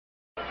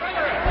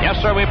Yes,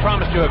 sir, we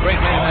promised you a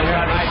great main event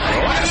here tonight.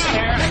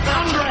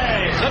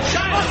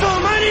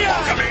 WrestleMania!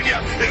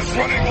 WrestleMania is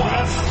running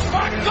wild.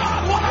 My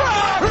God, what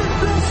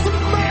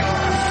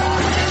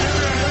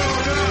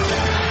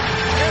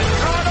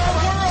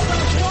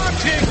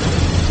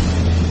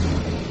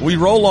We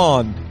roll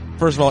on.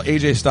 First of all,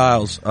 AJ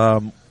Styles.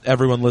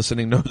 Everyone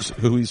listening knows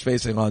who he's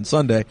facing on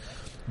Sunday.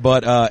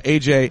 But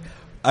AJ,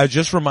 I was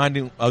just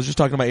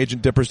talking to my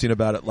agent Diperstein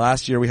about it.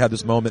 Last year we had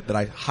this moment that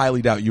I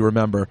highly doubt you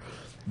remember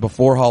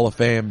before Hall of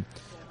Fame.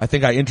 I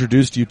think I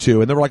introduced you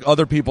to, and there were like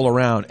other people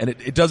around, and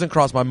it doesn't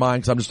cross my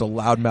mind because I'm just a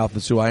loudmouth.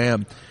 That's who I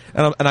am.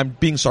 And I'm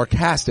being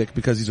sarcastic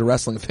because he's a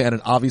wrestling fan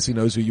and obviously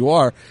knows who you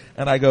are.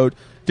 And I go,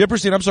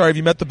 Diperstein, I'm sorry, have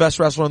you met the best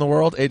wrestler in the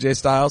world, AJ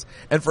Styles?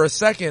 And for a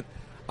second,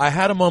 I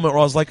had a moment where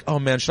I was like, oh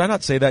man, should I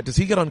not say that? Does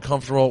he get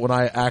uncomfortable when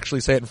I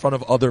actually say it in front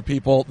of other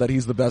people that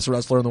he's the best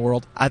wrestler in the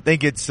world? I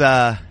think it's,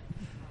 I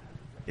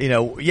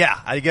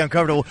get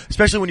uncomfortable,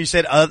 especially when you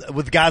said,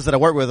 with guys that I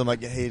work with, I'm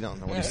like, he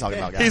don't know what he's talking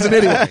about, guys. He's an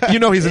idiot. You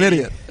know he's an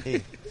idiot.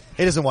 He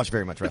doesn't watch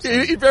very much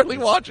wrestling. He barely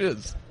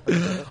watches.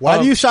 Why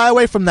do you shy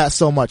away from that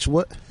so much?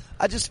 What?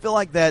 I just feel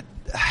like that,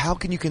 how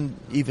can you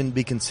even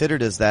be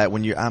considered as that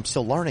when I'm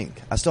still learning?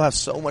 I still have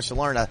so much to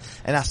learn,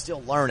 and I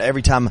still learn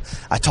every time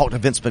I talk to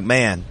Vince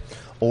McMahon.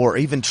 Or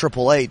even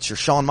Triple H or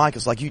Shawn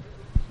Michaels, like you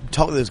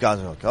talk to those guys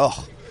and you're like,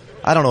 oh,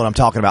 I don't know what I'm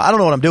talking about. I don't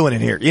know what I'm doing in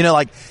here. You know,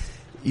 like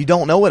you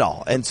don't know it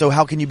all. And so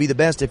how can you be the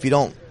best if you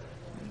don't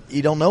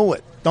know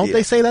it? Don't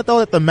they say that though,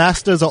 that the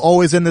masters are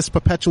always in this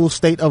perpetual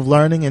state of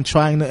learning and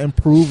trying to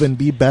improve and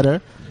be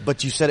better?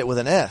 But you said it with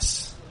an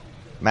S.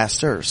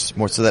 Masters.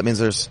 More so that means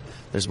there's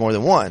more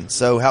than one.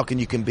 So how can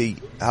you be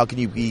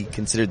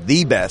considered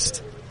the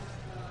best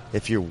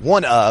if you're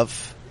one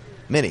of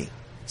many?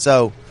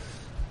 So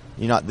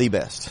you're not the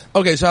best.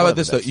 Okay, so how about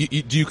this though? Do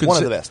you consider one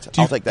of the best?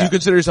 I'll take that. Do you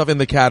consider yourself in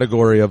the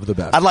category of the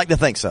best? I'd like to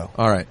think so.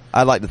 All right,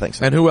 I'd like to think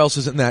so. And who else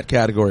is in that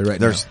category right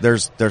now?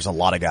 There's a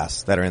lot of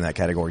guys that are in that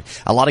category.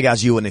 A lot of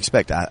guys you wouldn't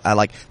expect. I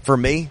like, for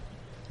me,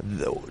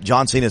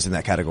 John Cena's in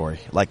that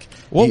category. Like,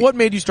 what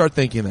made you start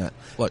thinking that?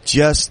 What?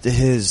 Just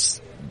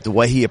the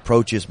way he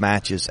approaches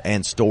matches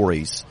and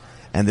stories,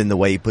 and then the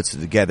way he puts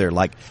it together.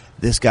 Like,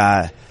 this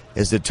guy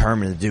is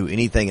determined to do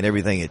anything and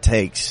everything it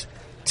takes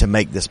to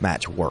make this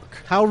match work.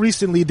 How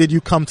recently did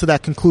you come to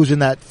that conclusion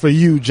that for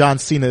you, John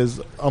Cena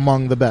is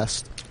among the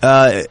best?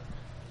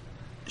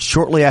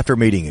 Shortly after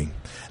meeting him,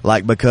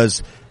 like,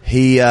 because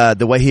he,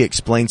 the way he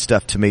explained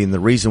stuff to me and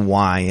the reason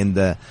why, and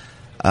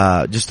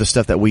just the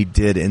stuff that we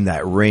did in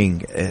that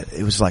ring,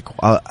 it was like,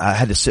 I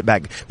had to sit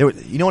back.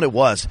 You know what it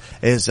was?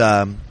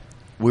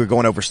 We were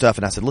going over stuff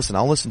and I said, listen,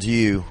 I'll listen to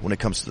you when it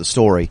comes to the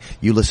story.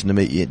 You listen to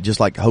me, just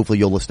like hopefully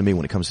you'll listen to me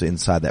when it comes to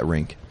inside that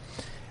ring.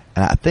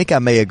 And I think I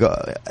may have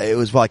it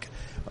was like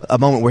a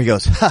moment where he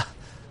goes,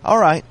 all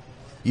right.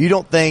 You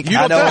don't think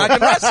I know? I can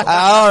wrestle.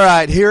 All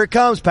right, here it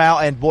comes, pal.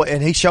 And boy,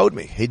 and he showed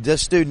me.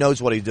 This dude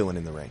knows what he's doing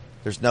in the ring.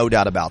 There's no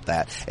doubt about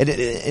that. And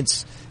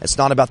it's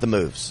not about the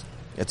moves.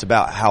 It's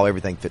about how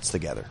everything fits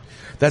together.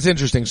 That's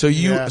interesting. So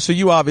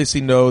you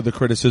obviously know the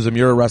criticism.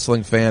 You're a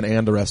wrestling fan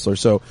and a wrestler.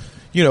 So,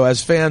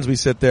 as fans, we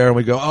sit there and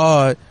we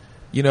go,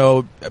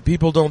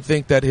 people don't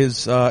think that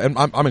his, and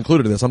I'm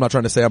included in this. I'm not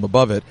trying to say I'm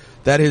above it.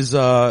 That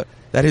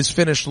his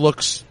finish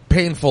looks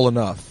painful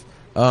enough.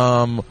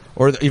 Or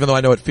even though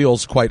I know it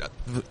feels quite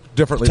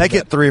differently. Take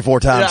it 3 or 4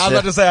 times. Yeah, I'm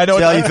about to say, I know.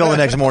 See how you feel the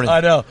next morning. I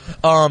know.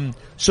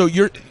 So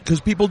because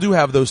people do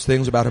have those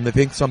things about him. They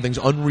think something's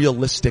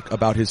unrealistic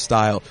about his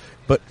style.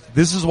 But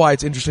this is why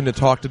it's interesting to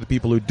talk to the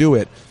people who do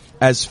it.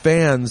 As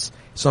fans,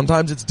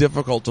 sometimes it's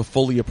difficult to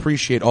fully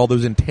appreciate all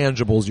those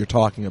intangibles you're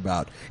talking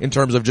about in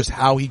terms of just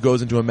how he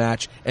goes into a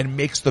match and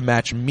makes the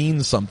match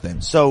mean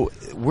something. So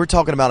we're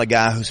talking about a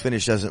guy whose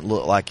finish doesn't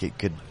look like it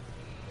could,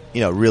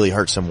 really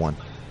hurt someone.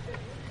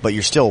 But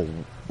you're still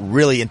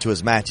really into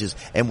his matches.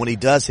 And when he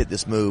does hit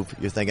this move,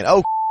 you're thinking,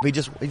 oh, he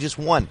just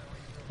won.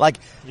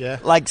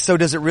 So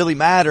does it really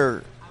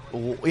matter?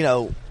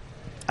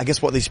 I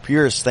guess what these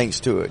purists thinks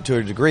to a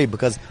degree,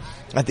 because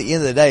at the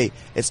end of the day,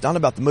 it's not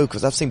about the move,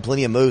 because I've seen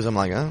plenty of moves. I'm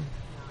like,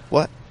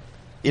 what?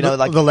 The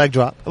leg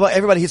drop. Well,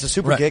 everybody hits a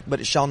super kick, but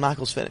it's Shawn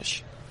Michaels'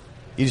 finish.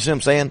 You see what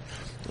I'm saying?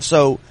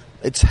 So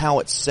it's how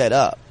it's set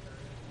up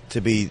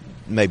to be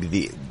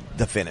maybe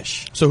the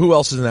finish. So who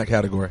else is in that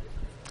category?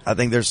 I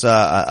think there's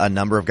a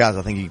number of guys.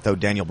 I think you can throw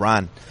Daniel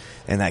Bryan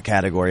in that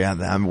category.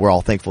 We're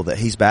all thankful that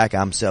he's back.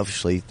 I'm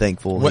selfishly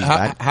thankful he's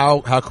back.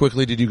 How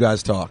quickly did you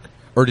guys talk?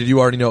 Or did you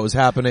already know it was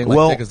happening?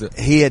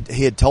 He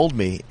had told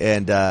me,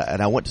 and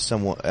I went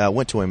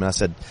to him and I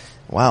said,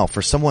 wow,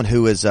 for someone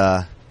who is,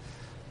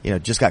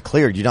 just got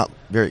cleared, you're not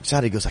very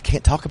excited. He goes, I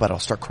can't talk about it. I'll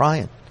start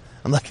crying.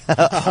 I'm like,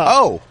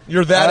 oh,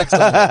 you're that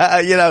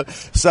excited.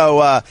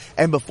 So,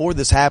 and before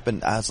this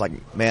happened, I was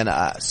like, man,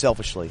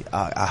 selfishly,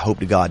 I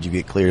hope to God you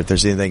get cleared. If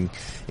there's anything,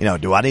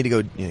 do I need to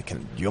go, do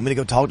you want me to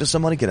go talk to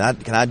somebody? Can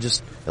I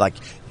just,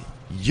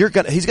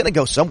 he's gonna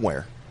go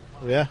somewhere.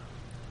 Yeah.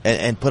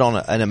 And put on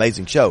an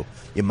amazing show.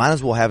 You might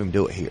as well have him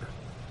do it here.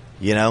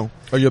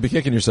 Or you'll be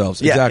kicking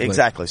yourselves. Yeah,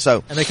 exactly.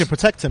 So, and they can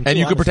protect him. And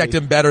you can protect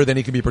him better than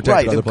he can be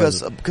protected other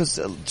places. Because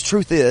the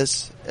truth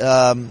is,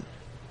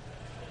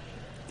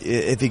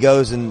 if he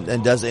goes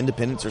and does the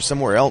independents or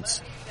somewhere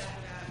else,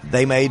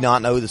 they may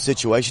not know the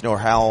situation or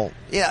how.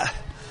 Yeah,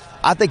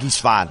 I think he's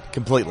fine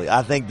completely.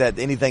 I think that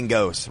anything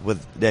goes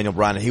with Daniel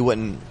Bryan. He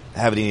wouldn't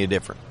have it any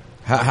different.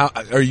 How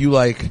are you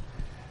like?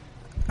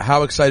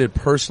 How excited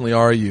personally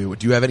are you?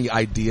 Do you have any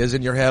ideas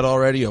in your head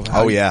already? Of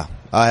how yeah,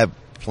 I have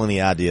plenty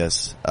of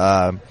ideas.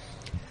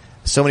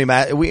 So many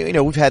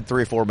we've had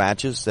 3 or 4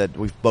 matches that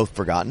we've both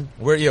forgotten.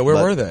 Where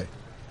were they?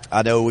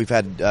 I know we've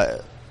had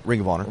Ring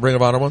of Honor. Ring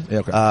of Honor one? Yeah,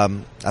 okay.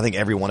 I think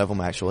every one of them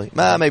actually.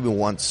 Maybe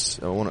once,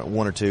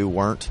 one or two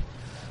weren't.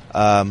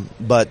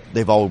 But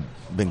they've all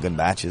been good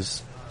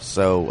matches.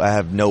 So I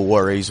have no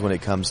worries when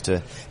it comes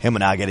to him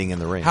and I getting in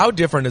the ring. How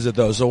different is it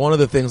though? So one of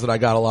the things that I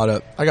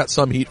got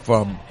some heat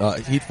from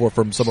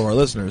some of our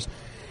listeners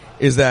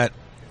is that,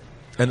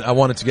 and I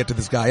wanted to get to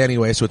this guy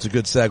anyway, so it's a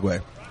good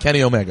segue.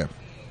 Kenny Omega.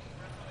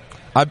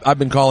 I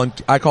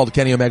called a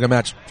Kenny Omega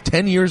match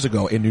 10 years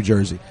ago in New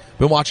Jersey.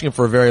 Been watching him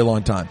for a very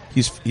long time.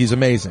 He's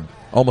amazing.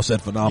 Almost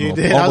said phenomenal.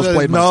 You did. Almost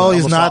played no, myself.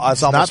 he's not.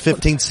 It's almost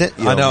 15 cent.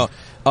 I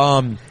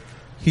know.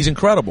 He's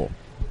incredible.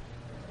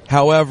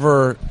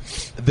 However,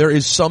 there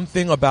is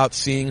something about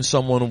seeing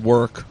someone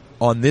work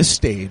on this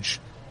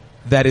stage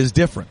that is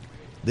different.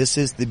 This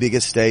is the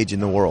biggest stage in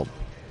the world.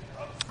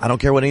 I don't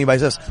care what anybody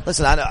says.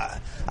 Listen,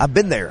 I've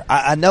been there.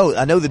 I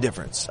know the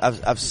difference.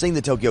 I've seen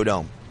the Tokyo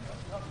Dome.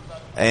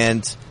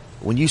 And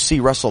when you see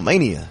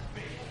WrestleMania,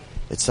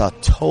 it's a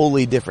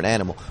totally different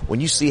animal.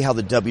 When you see how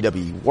the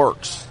WWE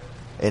works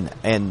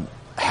and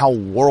how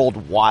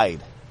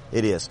worldwide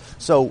it is.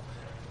 So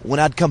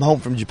when I'd come home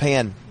from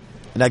Japan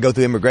and I'd go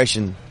through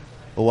immigration,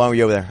 well, why were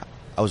you over there?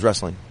 I was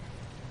wrestling.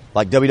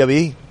 Like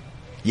WWE?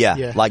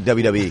 Yeah. Like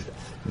WWE.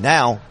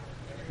 Now,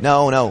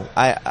 no.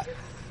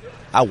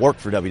 I work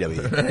for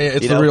WWE.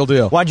 It's the real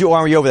deal. Why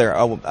were you over there?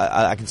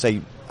 I can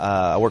say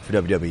I work for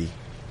WWE.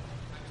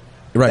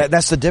 Right.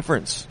 That's the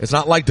difference. It's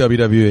not like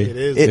WWE.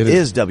 It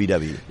is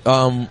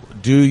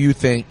WWE. Do you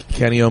think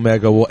Kenny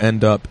Omega will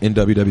end up in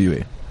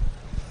WWE?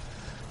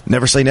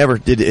 Never say never.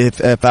 If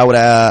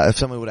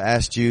somebody would have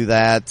asked you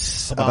that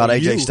about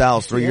AJ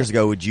Styles 3 years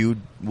ago,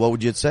 what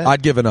would you have said?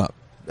 I'd given up.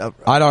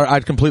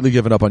 I'd completely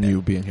given up on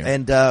you being here.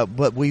 And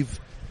but we've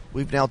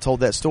now told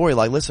that story.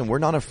 Like, listen, we're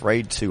not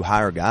afraid to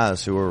hire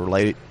guys who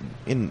are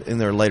in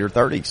their later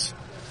 30s.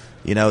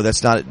 You know,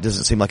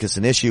 doesn't seem like it's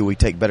an issue. We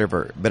take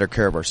better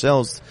care of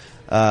ourselves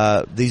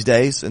these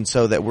days, and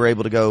so that we're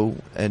able to go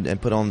and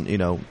put on,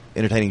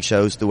 entertaining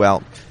shows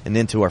throughout and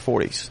into our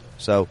 40s.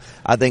 So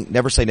I think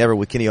never say never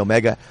with Kenny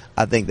Omega.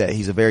 I think that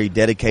he's a very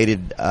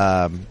dedicated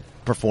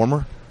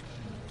performer.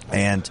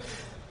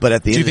 But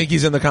at the end, do you think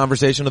he's in the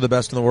conversation of the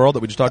best in the world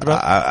that we just talked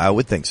about? I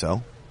would think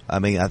so. I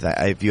mean,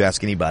 if you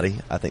ask anybody,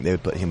 I think they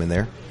would put him in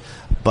there.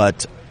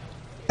 But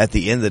at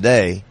the end of the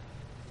day,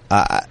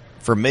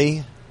 for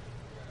me,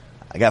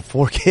 I got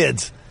 4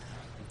 kids.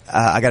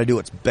 I got to do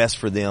what's best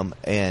for them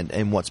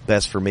and what's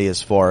best for me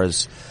as far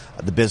as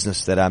the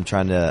business that I'm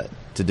trying to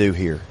do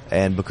here.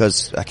 And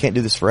because I can't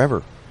do this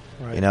forever.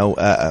 Right.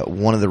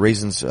 One of the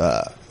reasons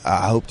I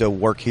hope to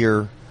work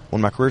here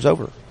when my career's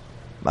over.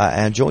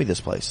 I enjoy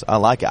this place. I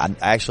like it. I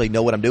actually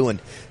know what I'm doing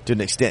to an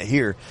extent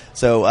here.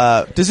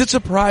 So does it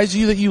surprise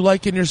you that you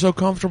like it and you're so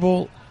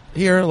comfortable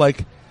here?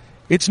 Like,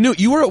 it's new.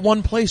 You were at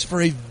one place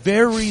for a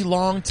very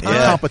long time.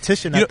 Yeah.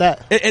 Competition at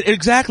that.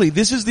 Exactly.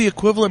 This is the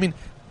equivalent. I mean,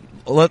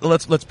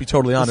 let's be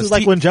totally honest. This is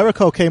like when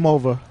Jericho came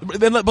over.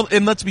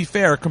 And let's be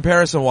fair,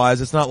 comparison wise,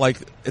 it's not like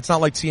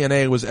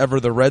TNA was ever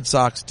the Red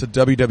Sox to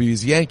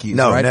WWE's Yankees.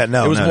 No, right?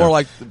 No, it was more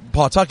like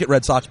Pawtucket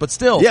Red Sox, but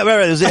still. Yeah,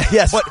 right.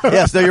 Yes,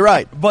 yes. No, you're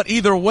right. But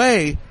either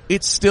way,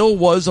 it still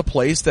was a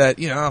place that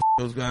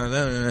those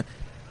guys.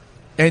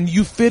 And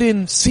you fit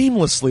in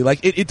seamlessly. Like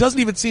it doesn't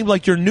even seem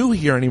like you're new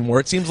here anymore.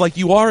 It seems like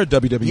you are a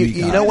WWE guy.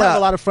 You know what? I have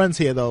a lot of friends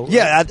here, though.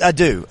 Yeah, I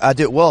do.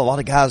 Well, a lot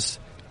of guys.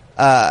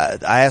 I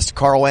asked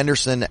Carl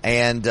Anderson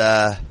and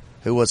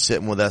who was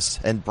sitting with us,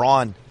 and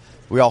Braun.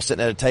 We were all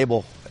sitting at a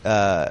table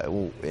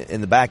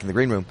in the back in the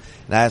green room,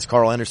 and I asked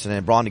Carl Anderson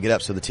and Braun to get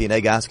up so the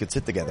TNA guys could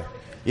sit together.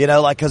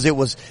 Because it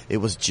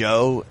was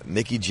Joe,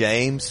 Mickey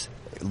James,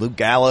 Luke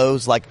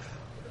Gallows. Like,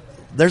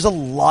 there's a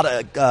lot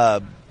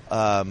of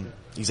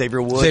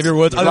Xavier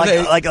Woods.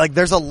 Like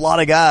there's a lot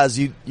of guys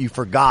you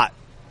forgot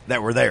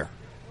that were there.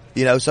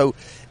 So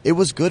it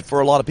was good for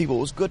a lot of people.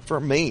 It was good for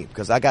me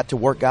because I got to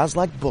work guys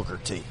like Booker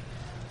T,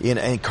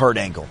 and Kurt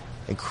Angle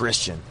and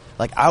Christian.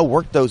 Like, I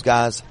worked those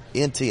guys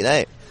in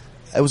TNA.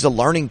 It was a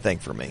learning thing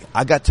for me.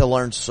 I got to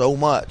learn so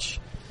much.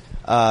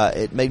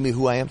 It made me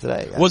who I am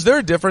today. Was there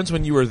a difference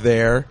when you were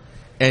there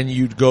and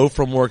you'd go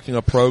from working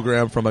a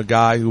program from a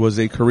guy who was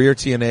a career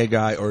TNA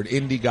guy or an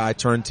indie guy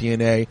turned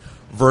TNA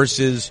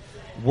versus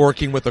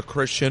working with a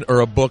Christian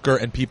or a Booker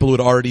and people who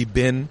had already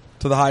been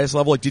to the highest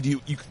level? Like,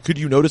 could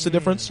you notice a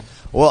difference?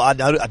 Well, I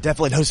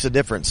definitely noticed a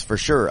difference for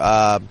sure.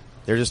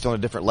 They're just on a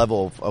different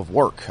level of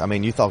work. I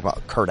mean, you talk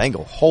about Kurt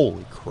Angle.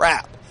 Holy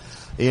crap.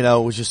 It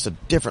was just a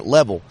different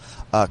level.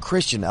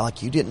 Christian,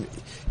 like, you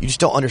just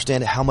don't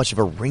understand how much of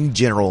a ring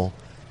general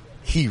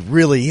he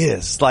really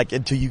is. Like,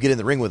 until you get in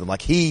the ring with him.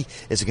 Like, he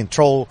is in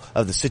control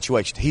of the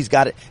situation. He's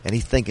got it, and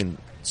he's thinking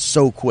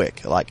so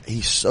quick. Like,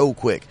 he's so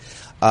quick.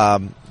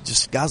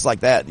 Just guys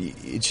like that,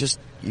 it's just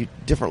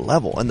different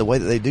level in the way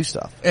that they do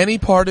stuff. Any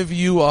part of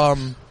you,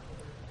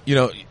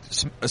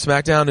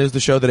 SmackDown is the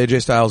show that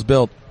AJ Styles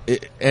built.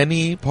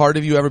 Any part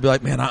of you ever be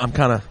like, man, I'm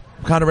kind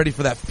of ready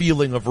for that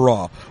feeling of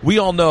Raw? We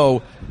all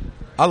know,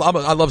 I love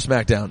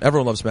SmackDown.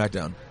 Everyone loves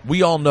SmackDown.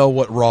 We all know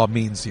what Raw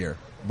means here.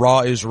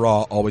 Raw is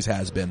Raw, always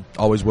has been,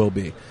 always will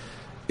be.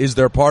 Is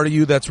there a part of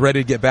you that's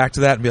ready to get back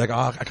to that and be like,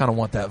 oh, I kind of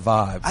want that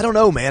vibe? I don't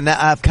know, man.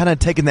 I've kind of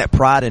taken that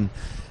pride in,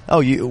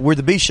 we're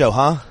the B show,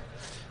 huh?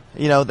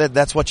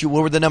 That's what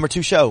we're the number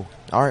 2 show.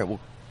 All right, well,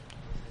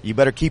 you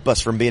better keep us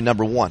from being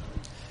number 1.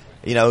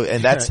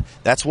 And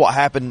that's what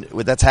happened.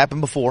 That's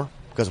happened before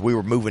because we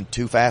were moving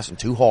too fast and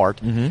too hard.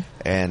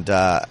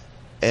 Mm-hmm.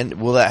 And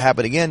will that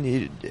happen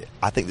again?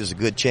 I think there's a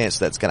good chance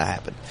that's going to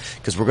happen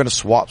because we're going to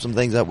swap some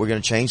things up. We're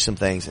going to change some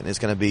things, and it's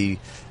going to be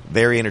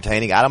very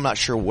entertaining. I'm not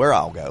sure where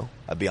I'll go.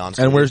 I'll be honest.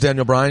 And where's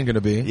Daniel Bryan going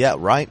to be? Yeah,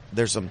 right.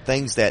 There's some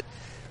things that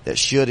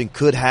should and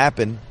could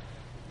happen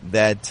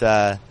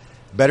that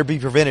better be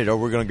prevented, or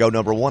we're going to go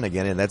number 1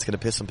 again, and that's going to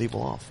piss some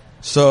people off.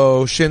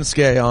 So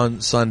Shinsuke on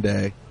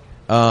Sunday.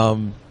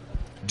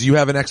 Do you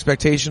have an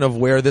expectation of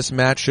where this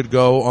match should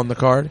go on the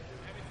card?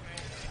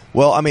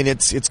 Well, I mean,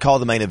 it's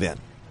called the main event.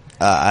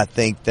 I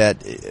think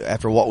that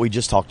after what we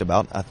just talked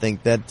about, I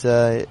think that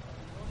it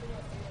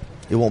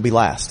won't be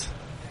last.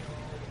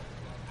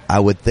 I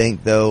would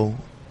think, though,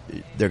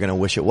 they're going to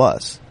wish it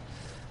was.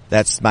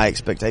 That's my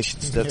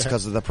expectations. That's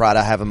because of the pride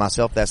I have in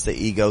myself. That's the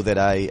ego that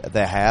I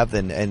have,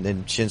 and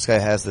Shinsuke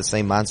has the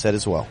same mindset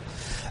as well.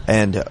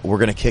 And we're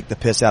going to kick the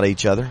piss out of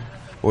each other.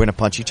 We're going to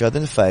punch each other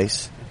in the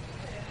face.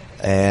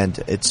 And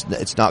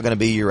it's not going to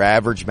be your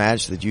average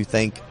match that you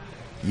think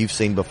you've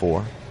seen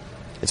before.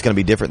 It's going to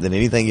be different than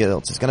anything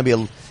else. It's going to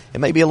be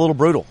it may be a little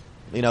brutal.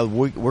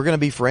 We're going to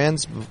be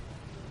friends,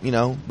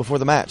 before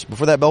the match.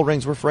 Before that bell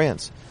rings, we're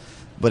friends.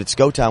 But it's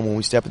go time when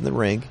we step in the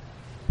ring.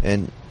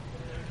 And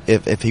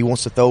if he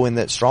wants to throw in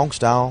that strong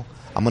style,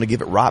 I'm going to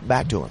give it right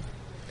back to him.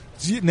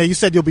 Now, you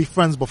said you'll be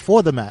friends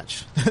before the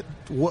match.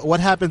 What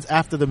happens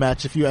after the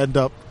match if you end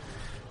up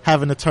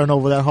having to turn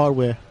over that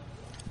hardware?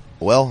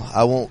 Well,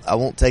 I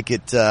won't take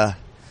it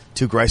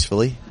too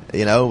gracefully, but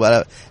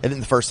it isn't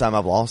the first time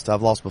I've lost.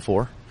 I've lost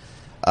before.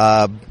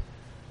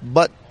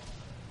 But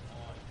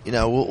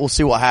we'll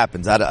see what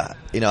happens.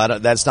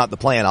 That's not the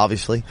plan,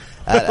 obviously.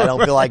 I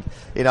don't feel like,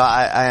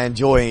 I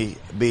enjoy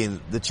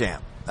being the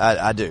champ.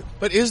 I do.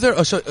 But is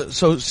there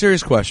so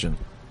serious question?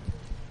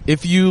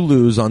 If you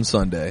lose on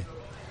Sunday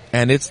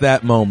and it's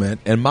that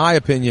moment, and my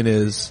opinion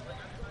is,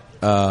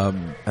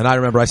 and I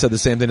remember I said the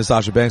same thing to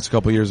Sasha Banks a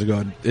couple years ago,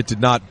 and it did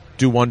not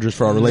do wonders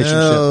for our relationship.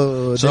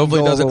 No, so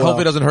hopefully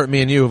it doesn't hurt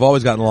me and you, who've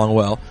always gotten along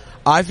well.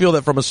 I feel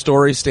that from a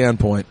story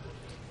standpoint,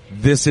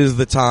 this is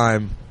the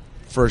time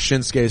for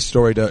Shinsuke's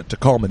story to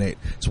culminate.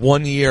 It's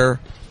 1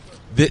 year.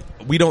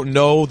 We don't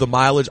know the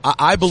mileage.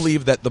 I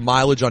believe that the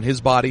mileage on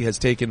his body has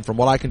taken, from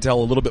what I can tell,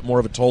 a little bit more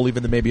of a toll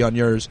even than maybe on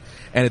yours,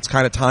 and it's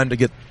kind of time to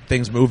get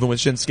things moving with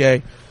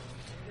Shinsuke.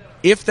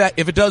 If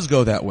it does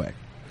go that way,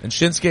 and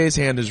Shinsuke's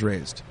hand is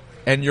raised,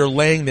 and you're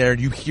laying there and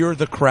you hear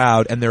the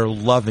crowd and they're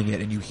loving it,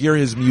 and you hear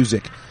his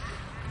music,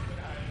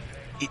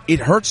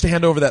 it hurts to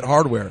hand over that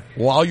hardware.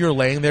 While you're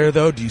laying there,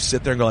 though, do you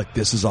sit there and go like,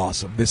 "This is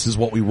awesome. This is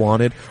what we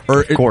wanted"?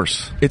 Or of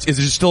course,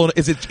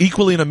 is it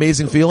equally an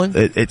amazing feeling?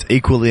 It's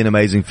equally an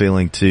amazing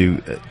feeling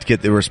to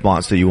get the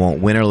response that you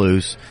want, win or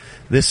lose.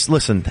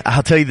 Listen,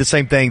 I'll tell you the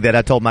same thing that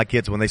I told my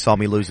kids when they saw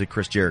me lose to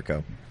Chris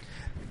Jericho.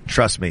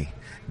 Trust me,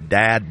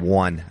 Dad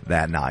won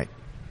that night.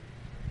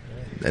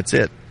 That's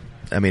it.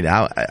 I mean,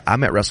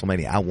 I'm at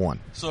WrestleMania. I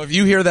won. So if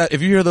you hear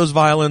those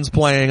violins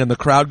playing and the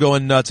crowd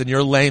going nuts, and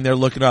you're laying there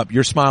looking up,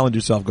 you're smiling to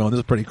yourself, going, "This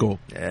is pretty cool."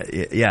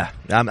 Yeah,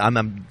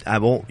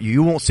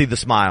 you won't see the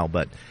smile,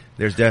 but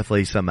there's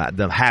definitely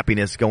the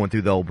happiness going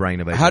through the old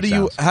brain of it. How do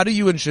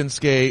you and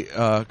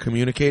Shinsuke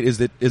communicate? Is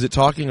it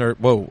talking or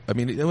whoa? I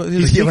mean,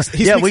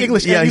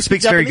 he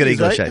speaks very good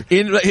English. Right?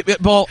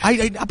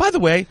 By the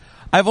way,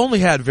 I've only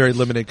had very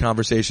limited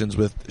conversations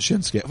with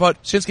Shinsuke,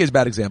 but Shinsuke's a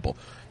bad example.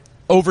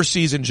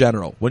 Overseas in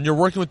general, when you're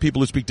working with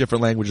people who speak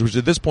different languages, which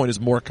at this point is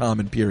more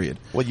common, period.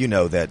 Well,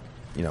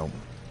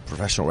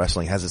 professional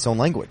wrestling has its own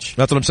language.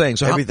 That's what I'm saying.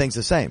 So everything's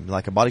the same.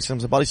 Like a body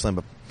slam's a body slam,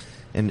 but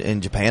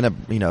in Japan, a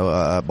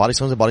body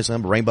slam's a body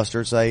slam, a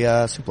rainbuster's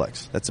a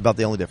suplex. That's about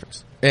the only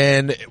difference.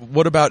 And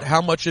what about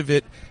how much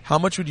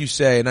would you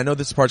say, and I know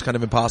this part's kind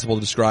of impossible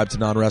to describe to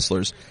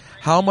non-wrestlers,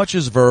 how much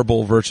is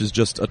verbal versus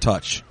just a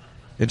touch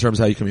in terms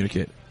of how you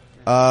communicate?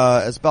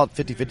 It's about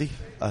 50-50,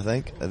 I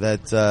think.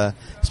 That,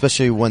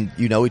 especially when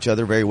you know each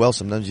other very well,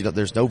 sometimes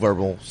there's no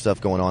verbal stuff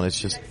going on. It's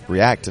just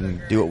react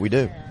and do what we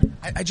do.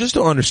 I just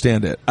don't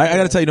understand it. I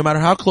gotta tell you, no matter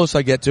how close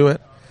I get to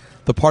it,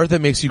 the part that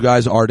makes you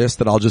guys artists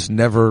that I'll just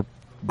never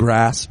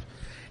grasp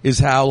is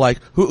how, like,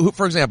 who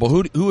for example,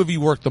 who have you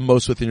worked the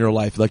most with in your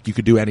life, like you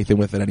could do anything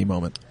with at any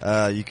moment?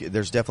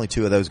 There's definitely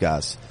two of those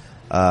guys.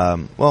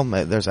 Well,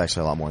 there's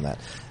actually a lot more than that.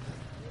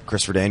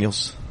 Christopher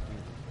Daniels,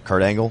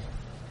 Kurt Angle.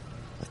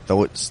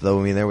 Throw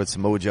me in there with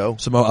Samoa Joe. I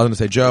was going to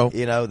say Joe.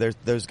 There's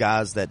those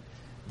guys that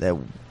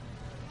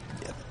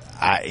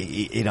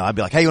I'd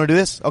be like, hey, you want to do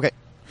this? Okay.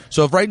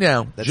 So if right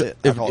now, That's it.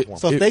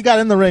 So if they got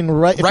in the ring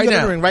right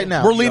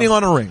now, we're leaning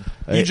on a ring.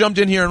 You jumped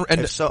in here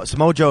and so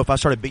Samoa Joe, if I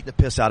started beating the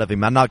piss out of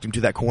him, I knocked him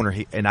to that corner,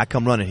 and I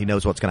come running, he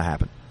knows what's going to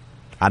happen.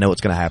 I know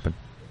what's going to happen.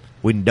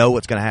 We know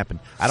what's going to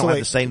happen. I don't have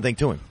to say anything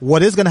to him.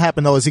 What is going to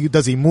happen though is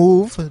does he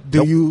move?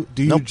 Do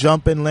you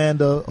jump and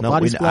land a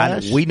body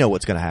splash? We know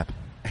what's going to happen.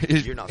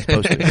 You're not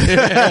supposed to.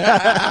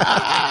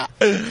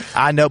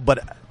 I know,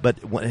 but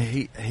when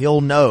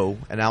he'll know,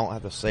 and I don't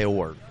have to say a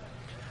word.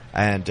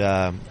 And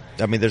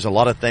there's a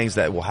lot of things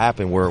that will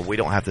happen where we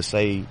don't have to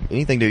say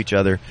anything to each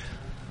other,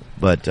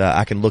 but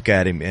I can look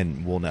at him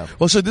and we'll know.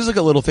 Well, so this is like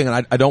a little thing,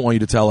 and I don't want you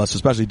to tell us,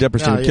 especially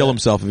Diperstein would kill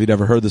himself if he'd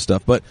ever heard this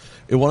stuff. But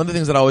one of the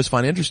things that I always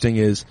find interesting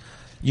is,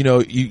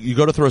 you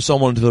go to throw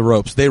someone into the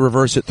ropes, they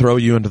reverse it, throw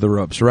you into the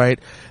ropes, right?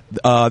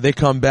 They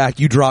come back,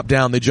 you drop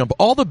down, they jump.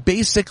 All the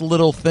basic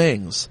little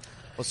things.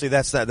 Well, see,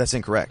 that's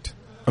incorrect.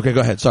 Okay,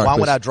 go ahead. Sorry. Why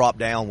would I drop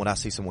down when I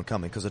see someone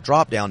coming? Because a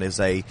drop down is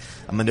a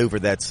maneuver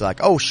that's like,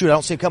 oh shoot, I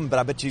don't see him coming, but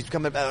I bet you he's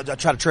coming. I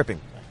try to trip him.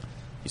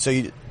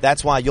 So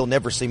that's why you'll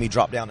never see me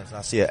drop down as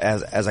I see it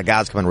as a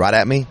guy's coming right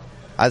at me.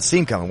 I see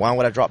him coming. Why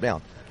would I drop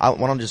down? Why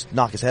don't I just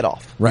knock his head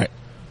off? Right.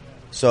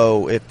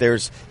 So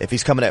if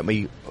he's coming at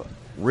me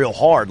real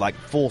hard, like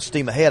full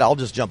steam ahead, I'll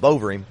just jump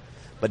over him.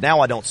 But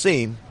now I don't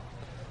see him,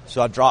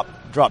 so I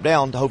drop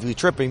down to hopefully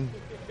trip him.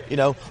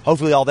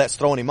 Hopefully all that's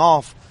throwing him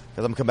off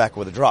because I'm gonna come back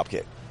with a drop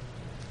kick.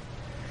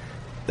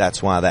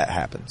 That's why that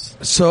happens.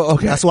 So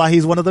okay, that's why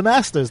he's one of the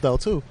masters, though,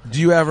 too.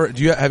 Have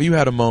you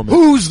had a moment?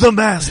 Who's the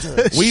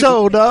master?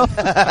 Showed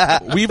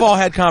up. We've all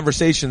had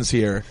conversations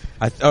here,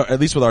 or at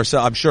least with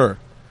ourselves, I'm sure,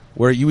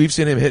 where we've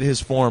seen him hit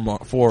his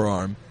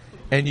forearm,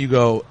 and you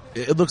go,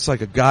 it looks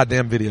like a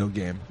goddamn video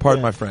game.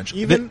 Pardon my French.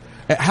 Do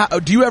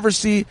you ever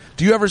see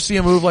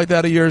a move like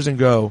that of yours and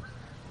go,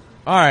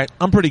 all right,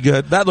 I'm pretty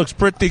good. That looks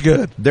pretty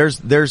good.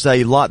 There's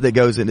a lot that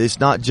goes in. It's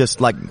not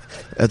just like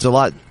it's a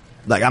lot.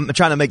 Like I'm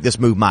trying to make this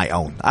move my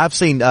own. I've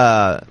seen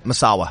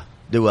Masawa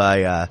do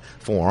a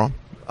forearm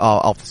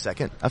off the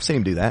second. I've seen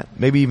him do that,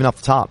 maybe even off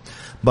the top.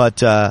 But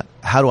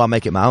how do I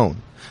make it my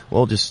own?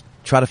 Well, just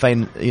try to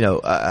find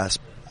a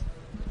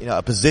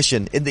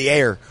position in the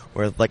air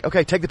where it's like,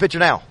 okay, take the picture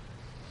now.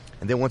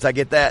 And then once I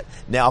get that,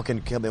 now I can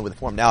come in with the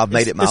form. Now I've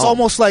made it my own. It's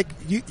almost like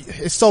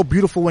it's so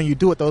beautiful when you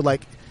do it though.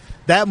 Like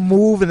that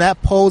move and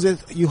that pose,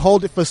 you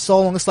hold it for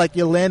so long. It's like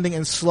you're landing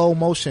in slow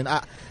motion.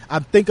 I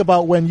think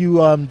about when you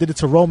did it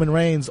to Roman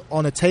Reigns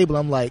on a table.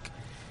 I'm like,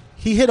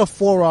 he hit a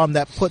forearm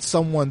that put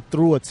someone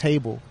through a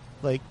table.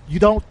 Like you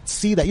don't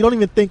see that. You don't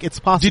even think it's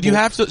possible. Did you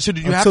have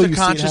to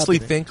consciously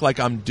think like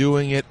I'm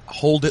doing it,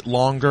 hold it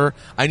longer?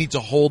 I need to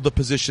hold the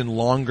position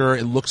longer.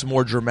 It looks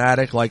more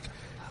dramatic. Like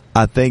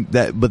I think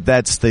that, but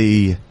that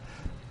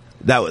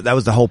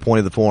was the whole point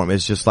of the forum.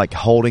 It's just like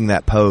holding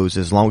that pose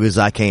as long as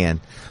I can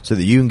so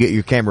that you can get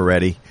your camera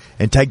ready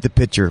and take the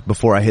picture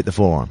before I hit the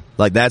forearm.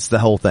 Like that's the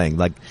whole thing.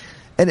 Like,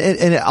 and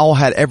it all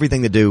had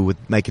everything to do with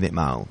making it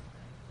my own.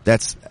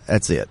 That's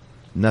it.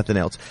 Nothing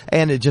else.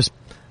 And it just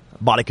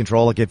body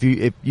control. Like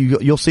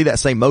you'll see that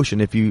same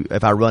motion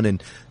if I run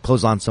and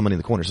close on somebody in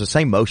the corner. It's the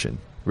same motion,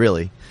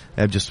 really.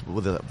 And just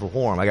with the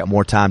forearm, I got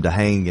more time to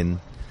hang and,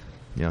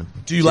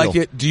 do you like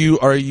it?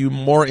 Are you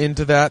more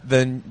into that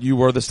than you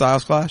were the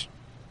Styles Clash?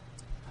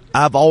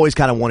 I've always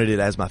kind of wanted it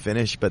as my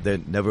finish, but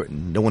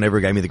no one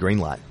ever gave me the green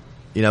light,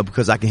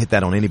 because I can hit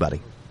that on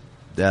anybody.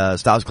 The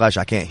Styles Clash,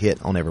 I can't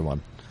hit on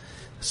everyone.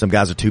 Some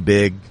guys are too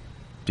big,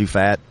 too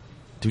fat,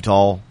 too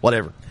tall,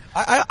 whatever.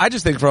 I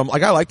just think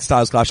I like the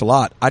Styles Clash a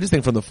lot. I just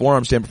think from the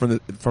forearm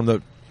standpoint, from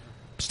the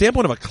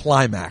standpoint of a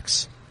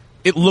climax,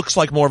 it looks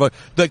like more of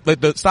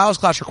the Styles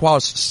Clash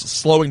requires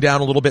slowing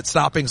down a little bit,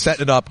 stopping,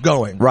 setting it up,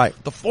 going. Right.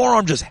 The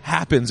forearm just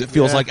happens. It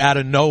feels like out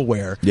of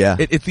nowhere. Yeah.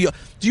 Do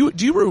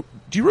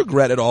you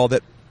regret at all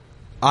that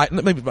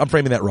maybe I'm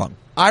framing that wrong.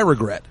 I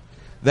regret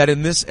that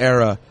in this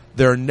era,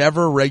 there are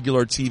never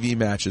regular TV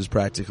matches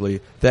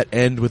practically that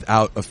end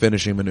without a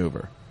finishing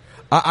maneuver.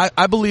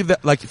 I believe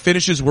that like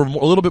finishes were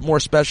a little bit more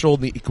special.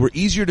 Were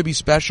easier to be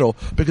special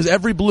because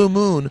every blue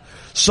moon,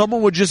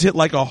 someone would just hit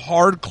like a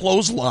hard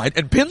clothesline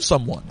and pin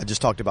someone. I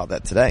just talked about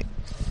that today.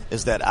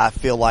 Is that I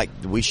feel like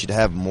we should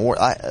have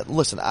more. I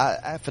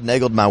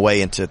finagled my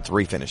way into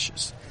 3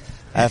 finishes.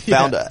 I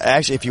found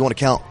actually, if you want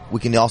to count, we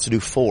can also do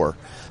 4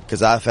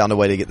 because I found a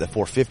way to get the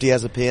 450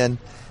 as a pin,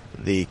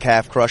 the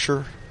calf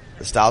crusher,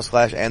 the Styles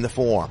Clash, and the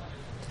forearm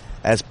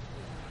as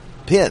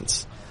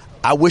pins.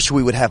 I wish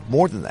we would have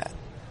more than that.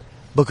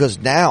 Because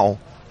now,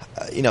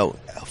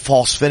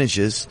 false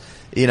finishes,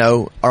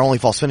 are only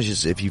false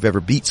finishes if you've ever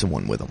beat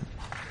someone with them.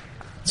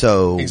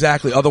 So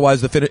exactly.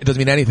 Otherwise, it doesn't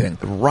mean anything.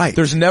 Right.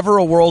 There's never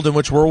a world in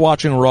which we're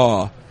watching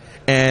Raw,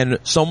 and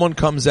someone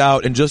comes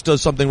out and just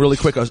does something really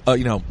quick.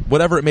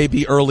 Whatever it may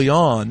be early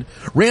on.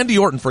 Randy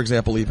Orton, for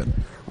example,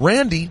 even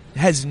Randy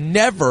has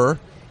never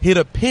hit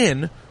a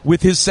pin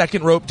with his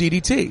second rope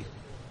DDT.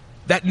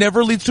 That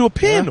never leads to a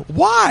pin. Yeah.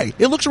 Why?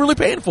 It looks really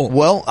painful.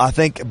 Well, I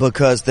think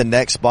because the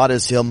next spot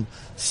is him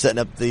setting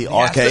up the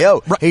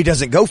RKO. Right. He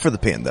doesn't go for the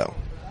pin though.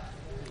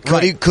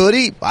 Could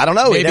he? I don't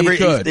know. Maybe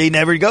he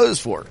never goes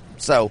for it.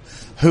 So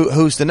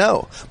who's to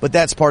know? But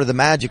that's part of the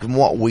magic. And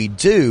what we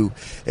do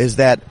is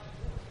that,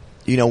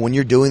 when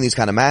you're doing these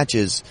kind of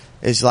matches,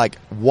 it's like,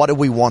 what do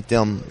we want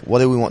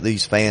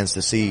these fans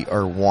to see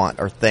or want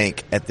or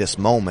think at this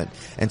moment?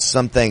 And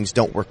some things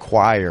don't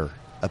require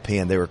a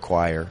pin. They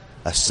require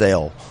a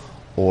sell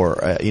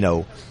or,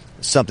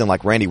 something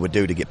like Randy would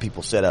do to get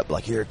people set up.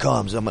 Like, here it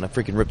comes. I'm going to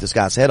freaking rip this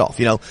guy's head off.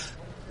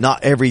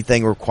 Not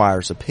everything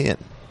requires a pin.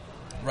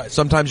 Right.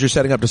 Sometimes you're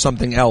setting up to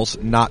something else,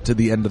 not to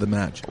the end of the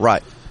match.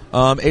 Right.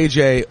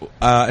 AJ,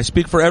 I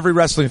speak for every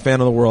wrestling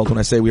fan in the world when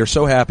I say we are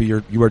so happy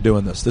you are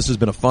doing this. This has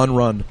been a fun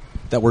run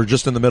that we're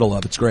just in the middle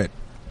of. It's great.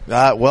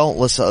 Well,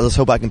 let's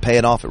hope I can pay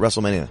it off at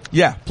WrestleMania.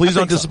 Yeah, please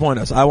don't disappoint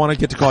us. I want to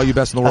get to call you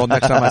best in the world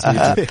next time I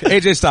see you.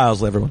 AJ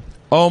Styles, everyone.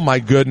 Oh my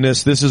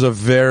goodness, this is a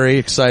very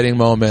exciting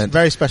moment.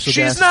 Very special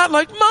She's guest. not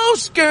like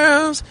most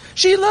girls.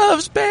 She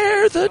loves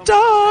Bear the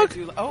dog.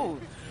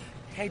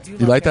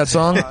 You like that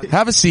song?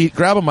 Have a seat,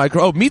 grab a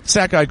micro. Oh, meet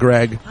that guy,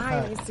 Greg.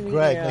 Hi, nice to meet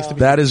Greg, you. nice to meet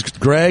That is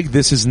Greg.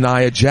 This is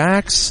Nia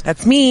Jax.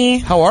 That's me.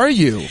 How are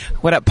you?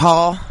 What up,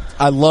 Paul?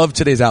 I love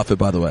today's outfit,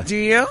 by the way. Do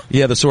you?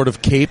 Yeah, the sort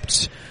of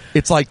caped.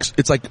 It's like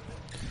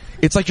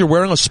you're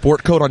wearing a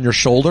sport coat on your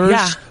shoulders,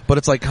 Yeah. but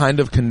it's like kind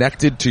of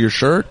connected to your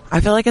shirt. I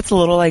feel like it's a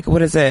little like,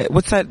 what is it?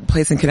 What's that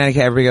place in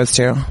Connecticut everybody goes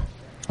to?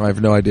 I have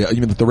no idea.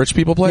 You mean the rich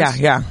people place?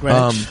 Yeah.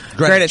 Greenwich.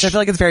 Greenwich. I feel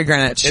like it's very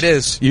Greenwich. It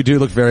is. You do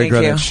look very Thank you.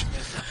 Greenwich.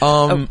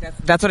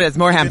 That's what it is.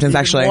 More Hamptons,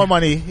 actually. More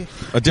money.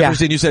 A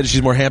difference in you said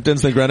she's more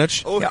Hamptons than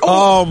Greenwich? Yeah.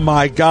 Oh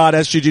my God,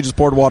 SGG just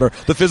poured water.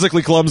 The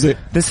physically clumsy.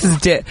 This is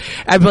Dip.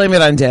 I blame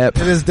it on Dip.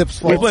 It is Dip's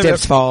fault. It's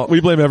Dip's fault. We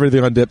blame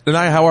everything on Dip. And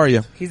how are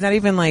you? He's not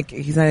even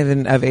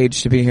of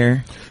age to be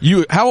here.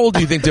 How old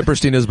do you think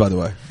Diperstein is, by the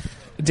way?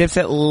 Dip's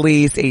at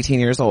least 18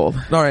 years old.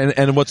 All right,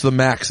 and what's the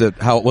max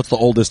what's the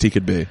oldest he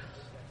could be?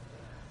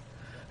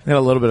 I got a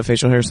little bit of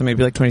facial hair, so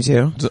maybe like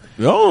 22.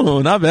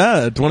 Oh, not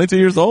bad. 22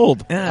 years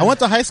old. Yeah. I went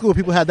to high school where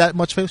people had that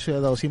much facial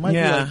hair, though. So he might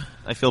be like,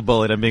 I feel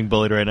bullied. I'm being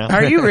bullied right now.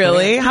 Are you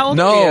really? How old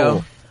are you?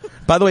 No.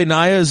 By the way,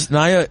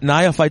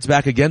 Nia fights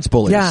back against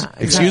bullies. Yeah,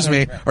 Excuse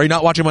me. Are you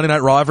not watching Monday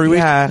Night Raw every week?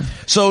 Yeah.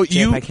 So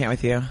Dip, I can't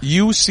with you.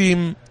 You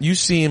seem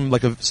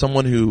like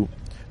someone who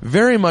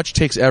very much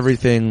takes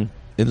everything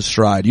in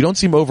stride. You don't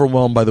seem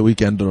overwhelmed by the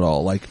weekend at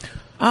all. Like,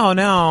 oh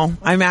no,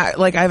 I've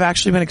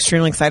actually been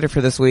extremely excited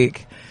for this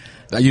week.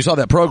 you saw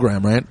that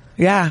program, right?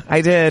 Yeah,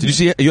 I did. Did you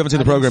see it? You haven't seen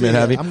the program yet,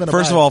 have you?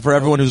 First of buy all, it. for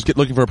everyone who's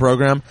looking for a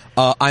program,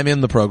 I'm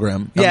in the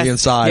program on Yes, the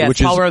inside, yes,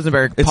 which Paul is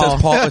Rosenberg. It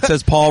Paul.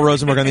 says Paul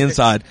Rosenberg on the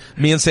inside.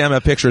 Me and Sam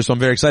have pictures, so I'm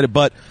very excited.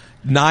 But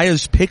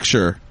Nia's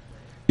picture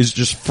is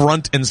just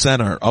front and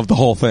center of the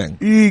whole thing,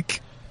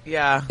 Eek.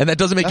 Yeah. and that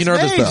doesn't make That's you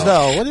nervous, age,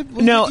 though. What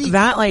No, did he-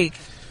 that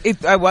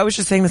I was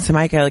just saying this to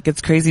Micah,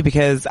 it's crazy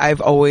because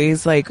I've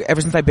always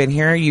ever since I've been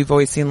here, you've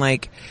always seen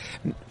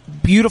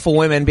beautiful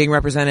women being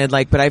represented,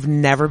 but I've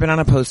never been on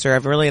a poster.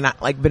 I've really not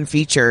been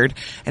featured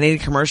in any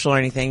commercial or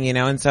anything,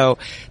 and so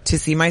to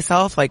see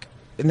myself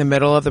in the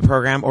middle of the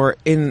program or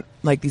in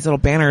these little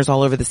banners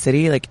all over the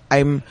city,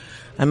 I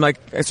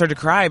started to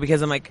cry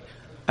because I'm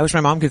I wish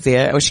my mom could see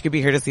it. I wish she could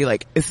be here to see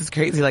this is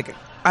crazy.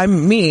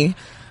 I'm me,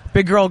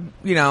 big girl,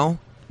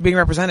 being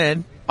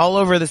represented all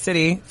over the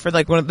city for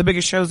one of the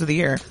biggest shows of the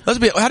year.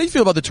 How do you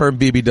feel about the term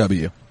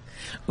BBW?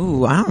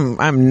 Ooh,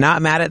 I'm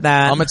not mad at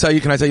that. I'm gonna tell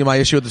you. Can I tell you my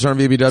issue with the term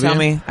BBW? Tell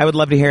me. I would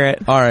love to hear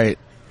it. All right.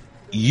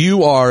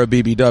 You are a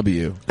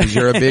BBW because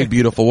you're a big,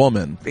 beautiful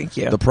woman. Thank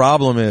you. The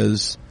problem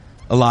is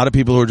a lot of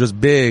people who are just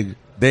big,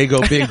 they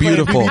go big,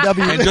 beautiful.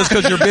 And just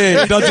because you're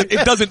big,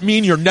 it doesn't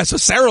mean you're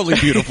necessarily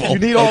beautiful. You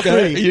need all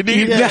three.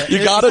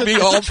 You gotta be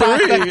all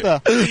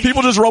three.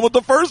 People just run with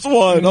the first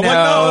one. I'm like,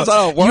 no, that's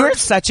how it works. You're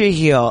such a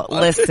heel.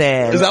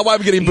 Listen. Is that why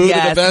I'm getting booed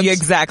at events? Yes,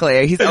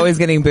 exactly. He's always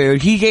getting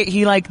booed. He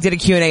did a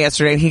Q&A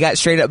yesterday and he got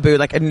straight up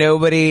booed.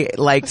 Nobody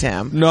liked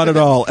him. Not at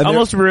all. And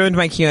Almost ruined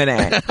my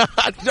Q&A.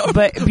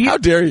 But how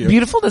dare you?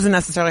 Beautiful doesn't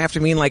necessarily have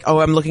to mean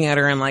I'm looking at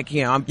her and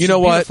I'm you know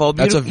what? beautiful.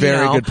 That's a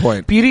very good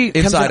point. Beauty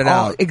comes Inside in and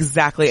out.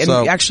 Exactly. And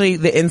So- actually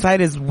the inside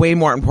is way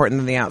more important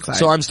than the outside.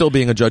 So I'm still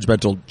being a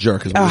judgmental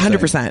jerk. Is what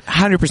you're saying.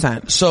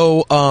 100%.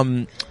 So,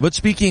 but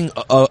speaking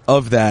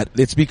of that,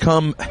 it's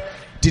become,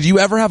 did you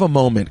ever have a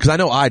moment, because I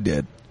know I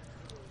did,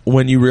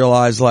 when you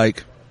realize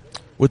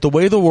with the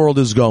way the world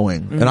is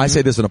going, and I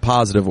say this in a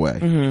positive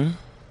way,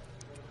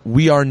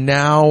 we are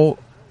now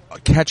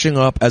catching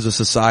up as a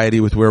society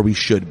with where we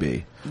should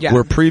be. Yeah.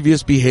 Where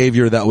previous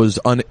behavior that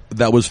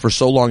was for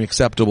so long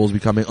acceptable is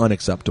becoming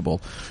unacceptable.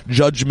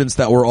 Judgments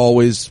that were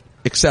always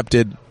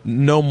accepted,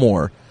 no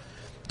more.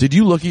 Did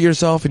you look at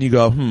yourself and you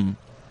go,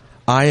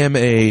 I am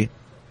a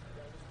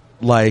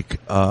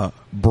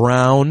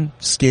brown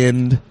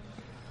skinned,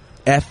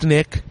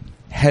 ethnic,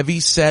 heavy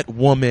set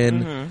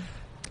woman.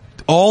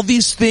 All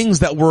these things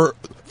that were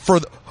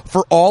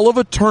for all of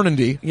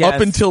eternity, Yes.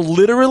 up until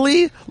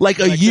literally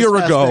a year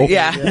ago,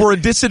 Yeah. were a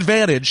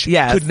disadvantage,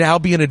 Yes. could now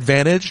be an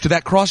advantage. Did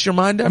that cross your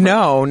mind ever?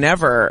 No,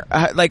 never.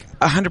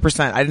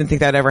 100%. I didn't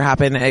think that ever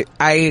happened.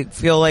 I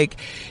feel like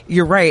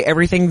you're right.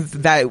 Everything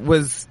that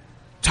was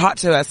taught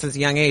to us as a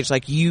young age,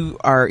 like you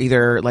are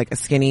either like a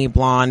skinny,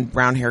 blonde,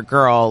 brown haired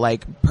girl,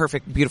 like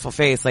perfect, beautiful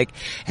face. Like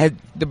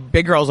the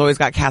big girls always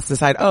got cast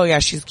aside. Oh yeah,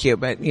 she's cute,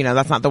 but you know,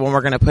 that's not the one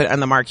we're going to put on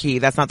the marquee.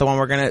 That's not the one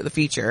we're going to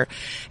feature.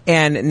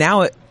 And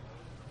now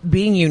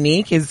being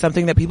unique is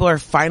something that people are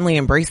finally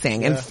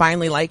embracing and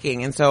finally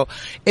liking. And so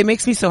it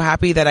makes me so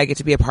happy that I get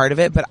to be a part of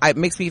it, but it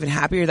makes me even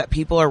happier that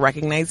people are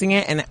recognizing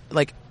it and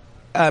like,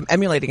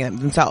 emulating it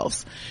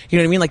themselves. You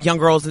know what I mean? Like young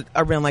girls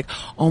are being like,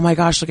 oh my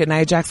gosh, look at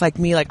Nia Jax like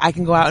me. Like I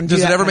can go out and do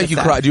that. Does it ever make you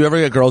cry? Do you ever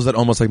get girls that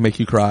almost like make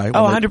you cry?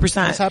 Oh,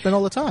 100%. It's happening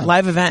all the time.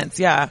 Live events,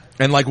 yeah.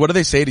 And like, what do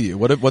they say to you?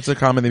 What's the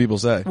common thing people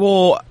say?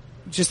 Well,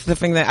 just the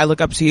thing that I look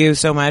up to you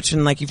so much,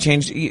 and like you've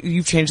changed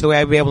the way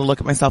I'd be able to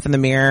look at myself in the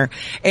mirror.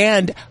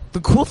 And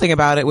the cool thing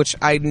about it, which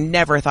I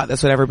never thought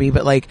this would ever be,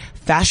 but like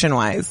fashion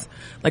wise,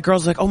 like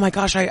girls are like, oh my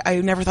gosh,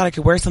 I never thought I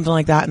could wear something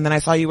like that. And then I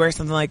saw you wear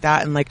something like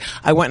that, and like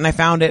I went and I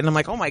found it, and I'm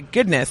like, oh my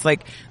goodness,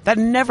 like that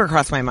never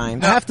crossed my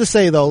mind. I have to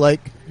say though,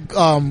 like,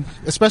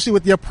 especially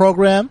with your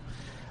program,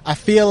 I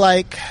feel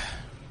like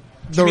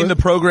You mean the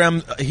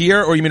program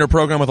here, or you mean a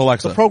program with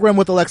Alexa? the program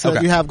with Alexa Okay.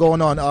 that you have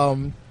going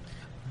on.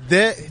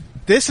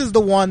 This is the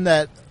one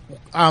that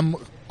I'm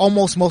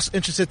almost most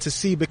interested to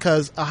see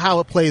because of how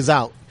it plays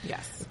out.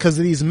 Yes. Because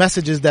of these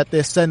messages that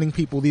they're sending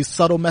people, these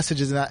subtle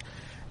messages, and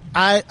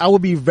I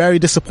would be very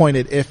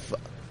disappointed if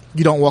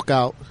you don't walk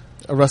out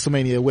of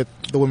WrestleMania with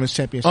the women's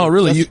championship. Oh,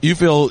 really? You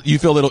feel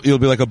it'll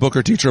be like a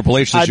Booker T Triple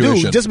H I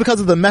situation? do, just because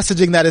of the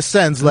messaging that it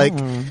sends. Like,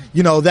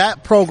 you know,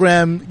 that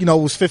program, you know,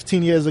 was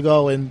 15 years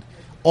ago, and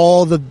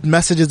all the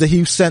messages that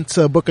he sent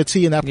to Booker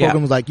T in that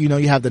program was like, you know,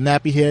 you have the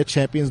nappy hair,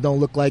 champions don't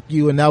look like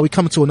you, and now we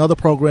come to another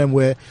program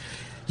where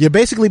you're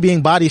basically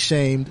being body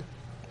shamed,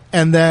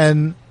 and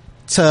then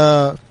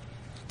to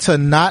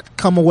not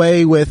come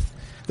away with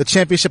the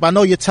championship. I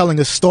know you're telling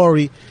a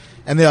story,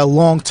 and there are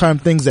long-term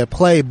things at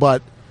play,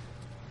 but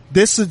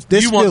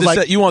you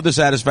want the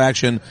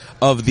satisfaction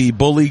of the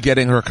bully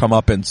getting her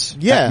comeuppance.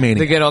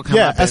 The good old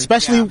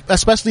comeuppance.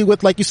 Especially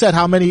with, like you said,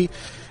 how many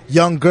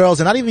young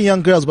girls, and not even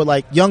young girls, but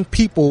like young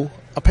people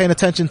are paying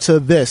attention to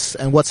this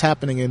and what's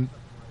happening and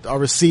are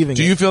receiving it.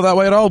 Do you feel that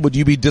way at all? Would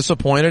you be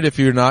disappointed if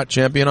you're not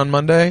champion on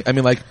Monday? I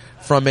mean, like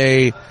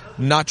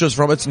not just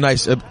from, it's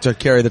nice to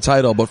carry the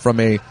title, but from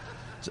a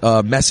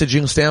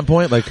messaging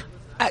standpoint, like,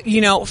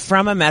 you know,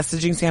 from a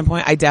messaging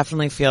standpoint, I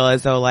definitely feel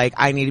as though like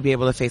I need to be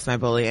able to face my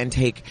bully and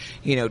take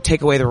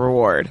away the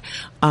reward.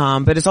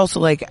 But it's also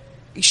like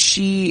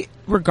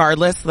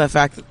regardless of the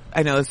fact that,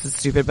 I know this is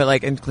stupid, but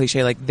like in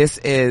cliche, like this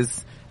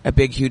is a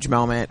big, huge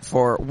moment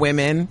for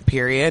women,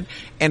 period,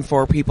 and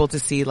for people to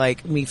see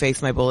like me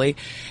face my bully,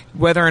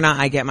 whether or not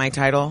I get my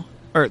title.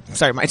 My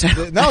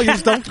title. No, you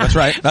just don't. That's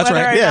right. Whether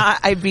or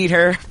not I beat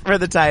her for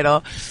the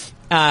title.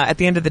 At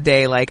the end of the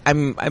day, like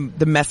I'm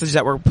the message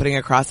that we're putting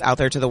across out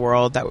there to the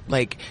world, that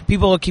like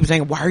people keep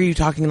saying, why are you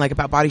talking like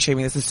about body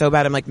shaming? This is so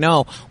bad. I'm like,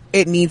 no,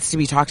 it needs to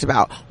be talked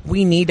about.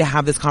 We need to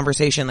have this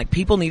conversation. Like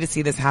people need to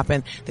see this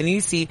happen. They need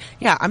to see,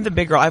 yeah, I'm the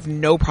big girl. I have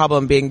no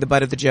problem being the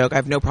butt of the joke. I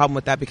have no problem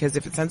with that, because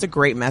if it sends a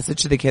great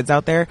message to the kids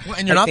out there. Well,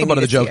 and you're not the butt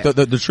of the joke.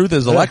 The truth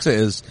is Alexa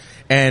is,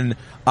 and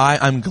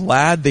I'm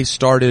glad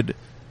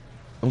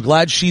I'm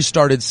glad she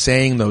started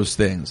saying those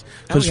things.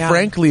 Because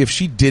frankly, if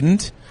she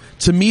didn't,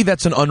 to me,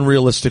 that's an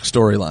unrealistic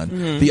storyline.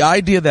 Mm-hmm. The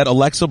idea that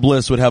Alexa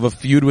Bliss would have a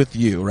feud with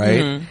you, right?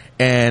 Mm-hmm.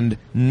 And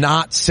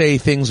not say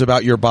things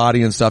about your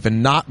body and stuff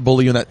and not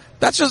bully you,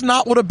 that's just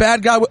not what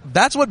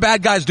that's what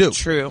bad guys do.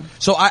 True.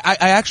 So I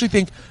actually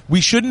think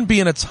we shouldn't be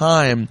in a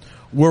time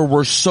where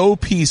we're so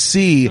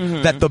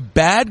PC that the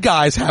bad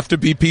guys have to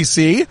be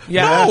PC.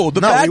 Yeah. No,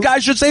 bad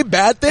guys should say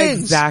bad things.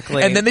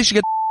 Exactly. And then they should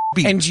get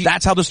beat. And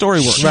that's how the story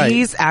works.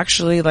 She's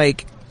actually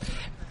like,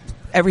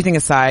 everything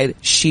aside,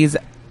 she's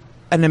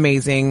an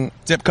amazing.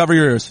 Tip, cover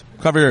your ears.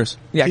 Cover your ears.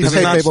 Yeah,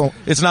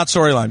 it's not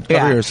storyline.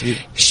 Cover your ears.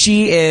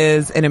 She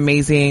is an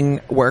amazing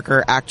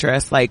worker,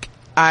 actress. Like,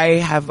 I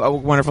have a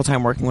wonderful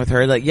time working with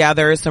her. Like, yeah,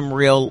 there is some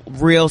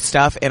real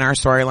stuff in our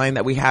storyline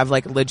that we have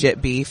like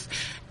legit beef,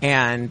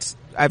 and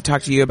I've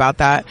talked to you about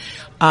that.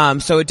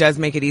 So it does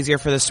make it easier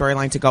for the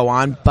storyline to go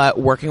on, but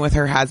working with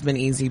her has been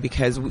easy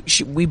because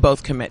we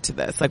both commit to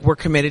this. Like, we're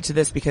committed to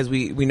this because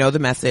we know the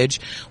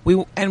message. We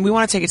want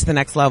to take it to the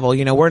next level.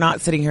 You know, we're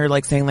not sitting here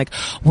like saying like,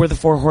 we're the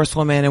 4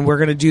 horsewomen and we're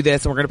going to do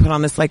this and we're going to put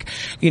on this like,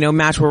 you know,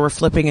 match where we're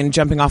flipping and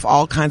jumping off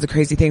all kinds of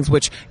crazy things,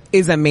 which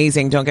is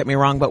amazing. Don't get me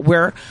wrong, but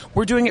we're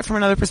doing it from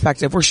another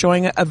perspective. We're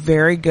showing a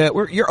very good,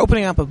 you're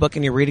opening up a book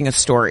and you're reading a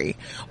story,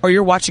 or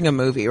you're watching a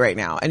movie right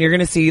now and you're going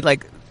to see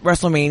like,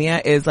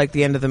 WrestleMania is like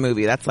the end of the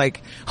movie. That's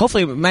like,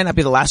 hopefully it might not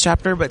be the last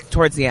chapter, but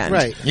towards the end.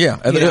 Right. Yeah.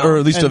 Or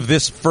at least of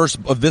this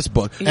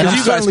book. And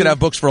you guys could have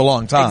books for a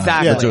long time.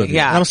 Exactly.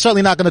 Yeah. And I'm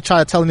certainly not going to try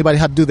to tell anybody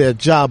how to do their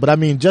job, but I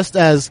mean, just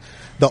as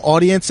the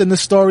audience in the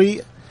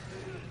story,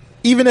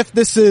 even if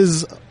this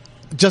is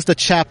just a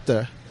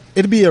chapter,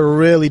 it'd be a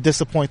really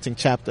disappointing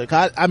chapter.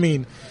 I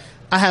mean,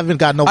 I haven't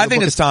gotten over. I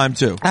think it's time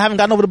too. I haven't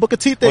gotten over the Booker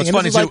T thing. Well, it's and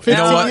funny this was like too. You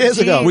know 15 what? years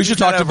ago. We should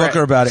talk to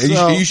Booker about it.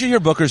 So- You should hear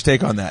Booker's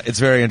take on that. It's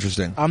very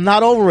interesting. I'm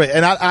not over it,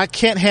 and I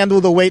can't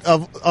handle the weight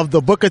of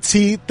the Booker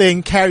T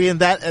thing, carrying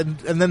that, and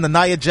then the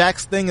Nia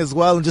Jax thing as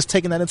well, and just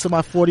taking that into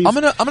my 40s. I'm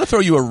gonna throw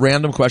you a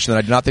random question that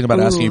I did not think about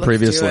asking you Let's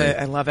previously. do it.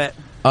 I love it.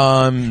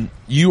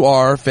 You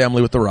are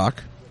family with The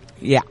Rock,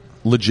 Yeah,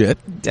 legit.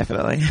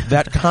 definitely.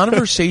 That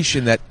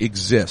conversation that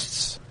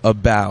exists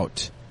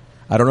about,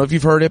 I don't know if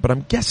you've heard it, but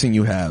I'm guessing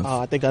you have.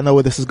 I think I know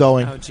where this is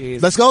going. Oh,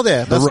 jeez. Let's go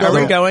there. Let's go Are we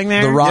there. going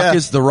there?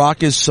 The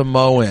Rock is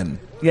Samoan.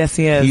 Yes,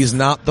 he is. He's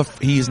not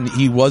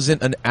he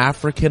wasn't an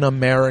African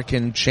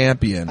American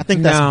champion. I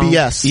think that's No.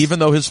 BS. Even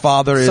though his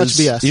father Such is,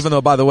 BS. even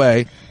though, by the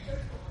way,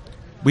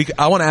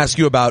 I want to ask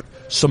you about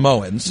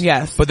Samoans.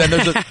 Yes. But then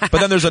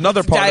there's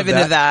another part dive of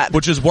into that.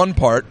 which is one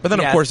part. But then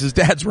of Yeah. course his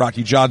dad's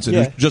Rocky Johnson,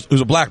 Yeah.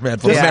 who's a black man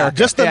from just, America.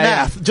 just the Yeah,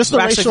 math, yeah. just the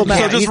Actually, racial yeah,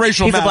 math. So just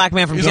racial he's a math. black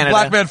man from He's Canada.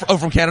 a black man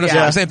from Canada.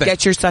 Yeah. Same thing.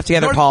 Get your stuff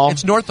together, Paul.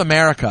 It's North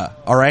America,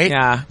 all right?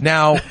 Yeah.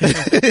 Now,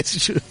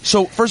 It's true.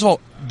 so first of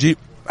all,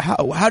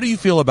 how do you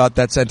feel about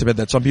that sentiment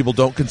that some people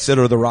don't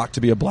consider The Rock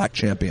to be a black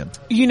champion?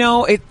 You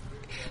know,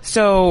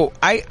 so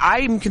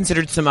I'm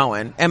considered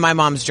Samoan and my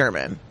mom's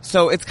German.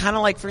 So it's kind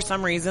of like, for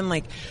some reason,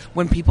 like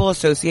when people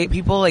associate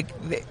people, like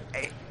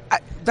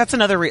that's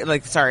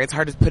another sorry, it's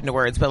hard to put into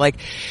words, but like,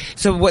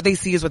 so what they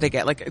see is what they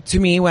get. Like to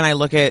me, when I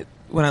look at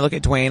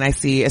Dwayne, I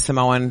see a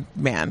Samoan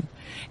man.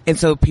 And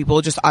so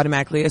people just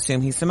automatically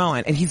assume he's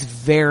Samoan, and he's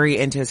very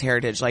into his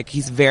heritage. Like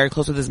he's very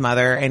close with his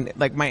mother, and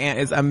like my aunt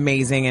is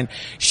amazing, and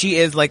she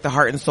is like the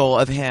heart and soul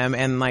of him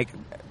and like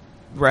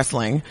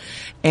wrestling.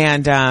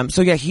 And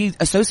so yeah, he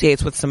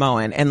associates with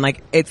Samoan, and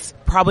like it's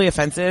probably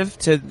offensive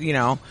to, you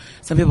know,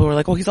 some people were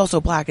like, well, he's also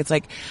black. It's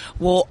like,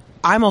 well,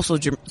 I'm also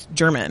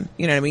German.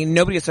 You know what I mean?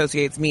 Nobody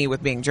associates me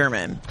with being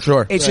German.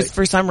 Sure. It's Right. just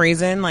for some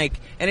reason, like,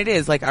 and it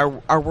is like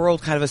our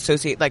world kind of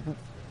associate, like,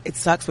 it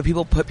sucks, but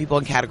people put people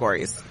in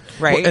categories,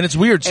 right? Well, and it's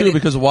weird too,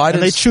 because why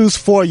And they does choose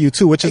for you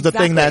too, which is the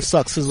thing Exactly. that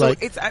sucks. Is So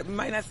like, it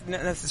might not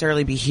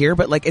necessarily be here,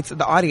 but like it's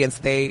the audience,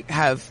 they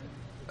have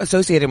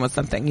associated him with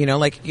something, you know,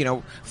 like, you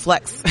know,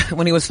 Flex,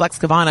 when he was Flex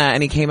Kavana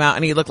and he came out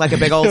and he looked like a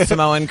big old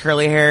Samoan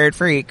curly haired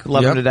freak,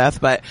 love Yep. him to death,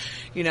 but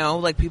you know,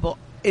 like people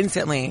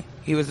instantly,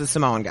 he was a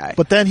Samoan guy.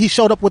 but then he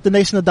showed up with the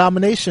Nation of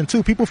Domination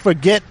too. People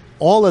forget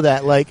all of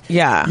that. Like,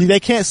 Yeah. they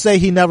can't say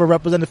he never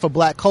represented for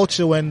black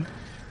culture when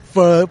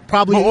for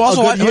probably Well,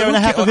 also, a good year and a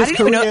half of I his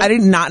didn't even career. know, I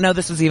did not know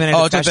this was even a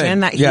Oh, it's a thing. discussion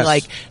that he Yes.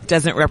 like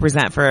doesn't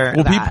represent for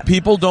Well, that.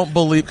 people don't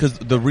believe, because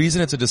the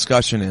reason it's a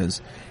discussion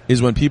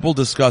is when people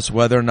discuss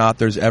whether or not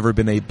there's ever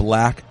been a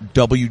black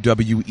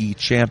WWE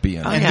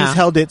champion. Oh, and yeah. he's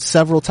held it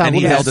several times. And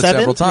he What is held it seven?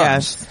 several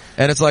times. Yes.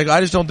 And it's like, I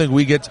just don't think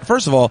we get,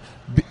 first of all,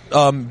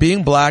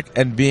 being black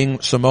and being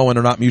Samoan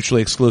are not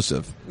mutually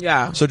exclusive.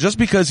 Yeah. So just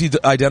because he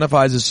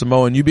identifies as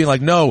Samoan, you being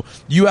like, no,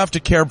 you have to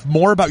care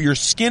more about your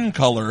skin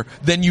color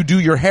than you do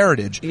your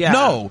heritage. Yeah.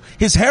 No,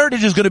 his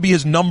heritage is going to be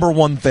his number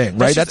one thing,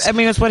 right? That's I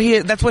mean, that's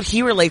what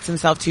he relates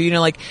himself to. You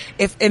know, like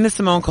if in the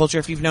Samoan culture,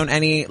 if you've known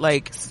any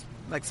like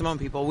Samoan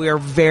people, we are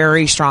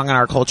very strong in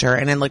our culture,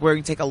 and then like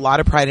we take a lot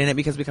of pride in it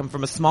because we come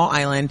from a small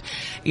island.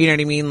 You know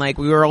what I mean? Like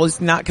we were always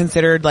not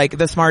considered like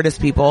the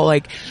smartest people.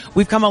 Like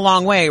we've come a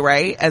long way,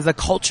 right, as a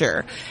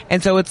culture,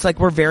 and so it's like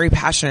we're very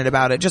passionate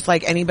about it, just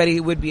like anybody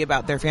would be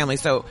about their family.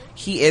 So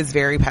he is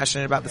very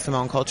passionate about the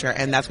Samoan culture,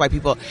 and that's why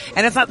people.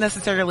 And it's not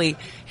necessarily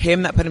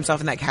him that put himself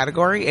in that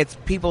category. It's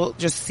people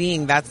just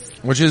seeing that's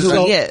Which is- who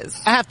So, he is.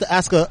 I have to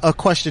ask a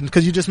question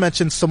because you just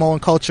mentioned Samoan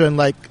culture and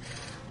like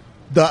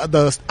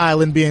the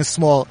island being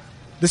small.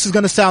 This is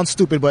going to sound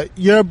stupid, but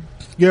you're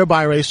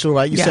biracial,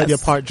 right? You Yes. said you're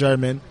part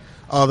German.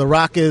 The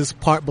Rock is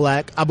part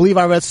black. I believe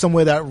I read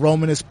somewhere that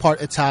Roman is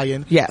part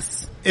Italian.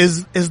 Yes.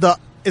 Is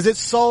it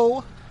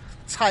so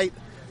tight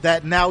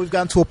that now we've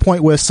gotten to a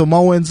point where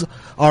Samoans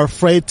are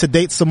afraid to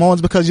date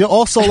Samoans because you're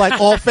also like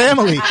all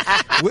family?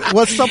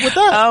 What's up with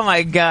that? Oh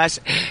my gosh.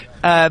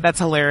 That's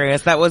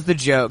hilarious. That was the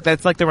joke.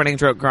 That's like the running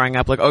joke growing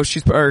up. Like, oh,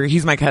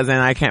 he's my cousin.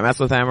 I can't mess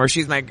with him. Or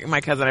she's my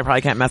cousin. I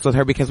probably can't mess with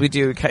her because we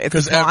do. It's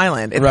a small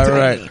island. It's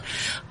right.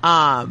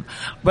 tiny.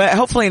 But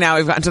hopefully now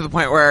we've gotten to the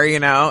point where, you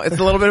know, it's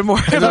a little bit more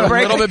of a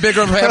break. A little bit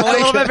bigger of a a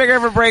little bit bigger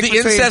of a break. The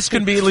between- incest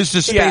can be at least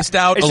just Yeah, spaced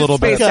out it's a just little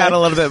bit. spaced out a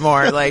little bit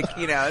more. Like,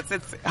 you know,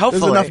 it's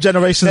hopefully. enough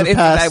generations have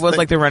passed. That was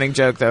like the running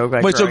joke though.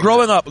 Like Wait, so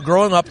growing up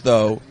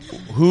though,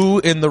 who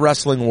in the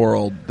wrestling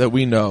world that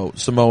we know,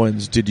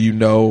 Samoans, did you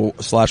know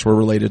 / were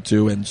related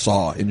to and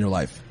saw in your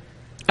life?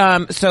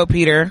 So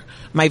Peter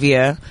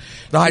Maivia.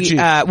 The High Chief.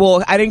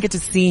 Well, I didn't get to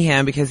see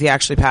him because he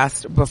actually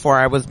passed before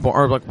I was born,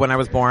 or like when I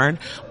was born.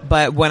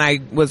 But when I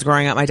was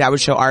growing up, my dad would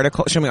show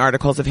me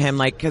articles of him,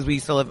 like, cause we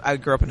used to live,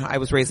 I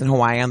was raised in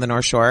Hawaii on the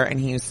North Shore, and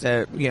he used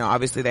to, you know,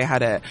 obviously they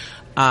had a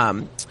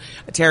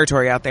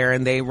territory out there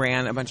and they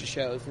ran a bunch of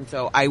shows. And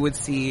so I would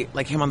see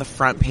like him on the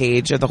front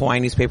page of the Hawaii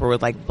newspaper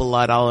with like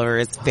blood all over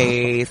his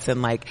face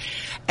and like,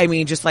 I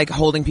mean, just like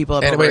holding people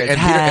up over his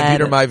head. And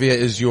Peter Maivia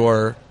is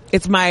your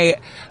It's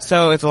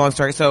a long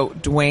story. So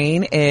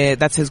Dwayne,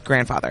 that's his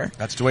grandfather.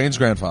 That's Dwayne's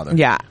grandfather.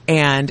 Yeah.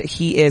 And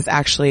he is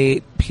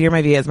actually, Peter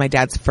Maivia is my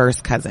dad's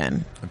first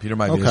cousin. And Peter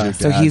Maivia is your dad's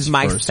So he's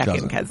my first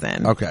second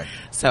cousin. Okay.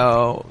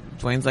 So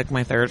Dwayne's like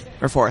my third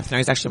or fourth. No,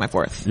 he's actually my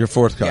fourth. Your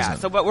fourth cousin. Yeah.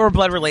 So, but we're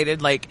blood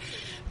related, like,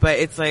 but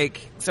it's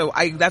like, so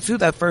that's who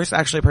the first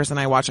actually person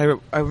I watched.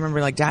 I remember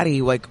like,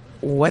 Daddy, like,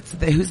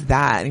 who's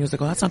that? And he was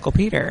like, well, that's Uncle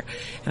Peter.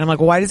 And I'm like,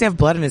 well, why does he have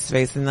blood in his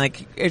face? And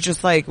like, it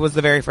just like was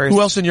the very first.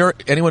 Who else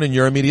anyone in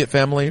your immediate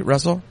family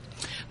wrestle?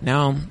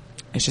 No,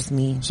 it's just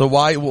me. So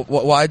why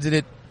did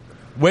it,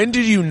 when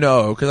did you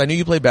know? Cause I knew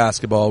you played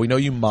basketball. We know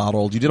you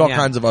modeled. You did all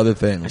kinds of other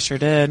things. I sure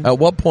did. At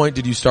what point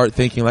did you start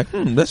thinking like,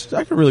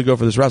 I could really go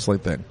for this wrestling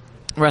thing?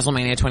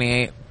 WrestleMania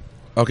 28.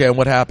 Okay, and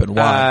what happened?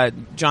 Why?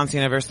 John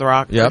Cena versus The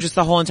Rock. Yep. Just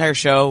the whole entire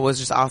show was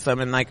just awesome.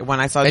 And like when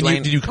I saw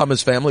Dwayne. Did you come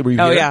as family? Were you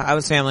Oh here? yeah, I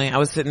was family. I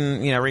was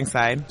sitting,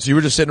 ringside. So you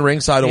were just sitting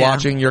ringside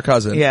watching your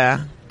cousin.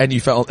 Yeah. And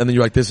and then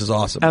you're like, this is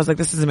awesome. I was like,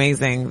 this is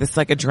amazing. This is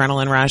like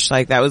adrenaline rush.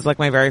 Like that was like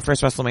my very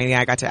first WrestleMania.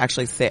 I got to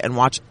actually sit and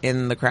watch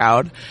in the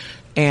crowd.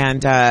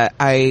 And,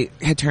 I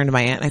had turned to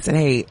my aunt and I said,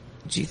 hey,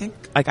 do you think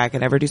like I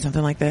could ever do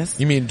something like this?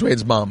 You mean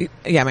Dwayne's mom?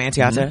 Yeah, my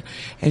auntie Ata.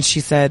 And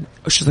she's like,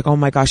 oh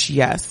my gosh,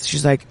 yes.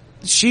 She's like,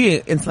 she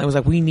instantly was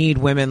like, we need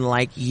women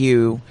like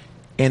you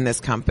in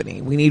this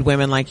company. We need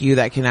women like you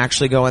that can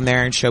actually go in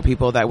there and show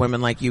people that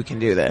women like you can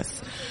do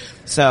this.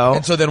 So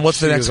then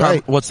what's the next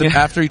right.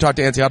 after you talk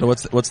to Auntie Otto,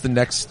 what's the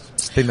next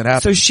thing that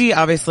happens? So she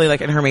obviously,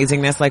 like in her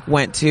amazingness, like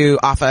went to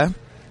AFA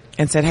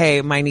and said,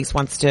 hey, my niece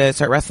wants to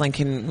start wrestling.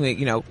 Can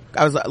we,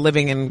 I was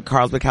living in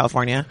Carlsbad,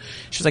 California.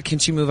 She was like, can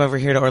she move over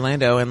here to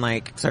Orlando and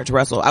like start to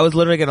wrestle? I was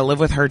literally going to live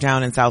with her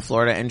down in South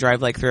Florida and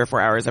drive like 3 or 4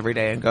 hours every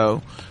day and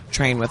go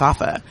train with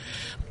AFA.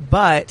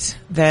 But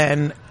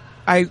then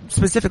I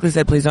specifically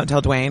said, please don't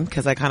tell Dwayne,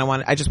 because I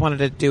just wanted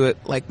to do it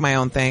like my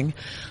own thing.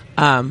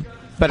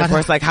 But of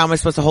course, like, how am I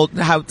supposed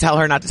to tell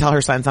her not to tell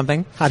her son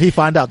something? How'd he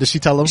find out? Did she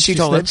tell him? She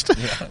told him.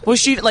 Yeah. Well,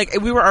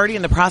 we were already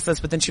in the process,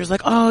 but then she was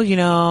like, oh,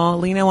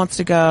 Lena wants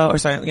to go,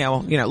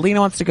 Lena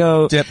wants to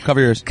go. Dip,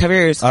 cover yours. Cover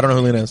yours. I don't know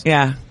who Lena is.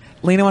 Yeah.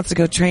 Lena wants to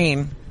go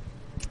train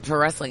for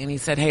wrestling. And he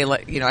said, hey,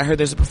 I heard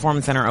there's a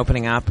performance center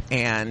opening up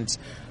and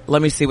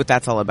let me see what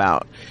that's all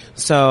about.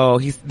 So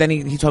he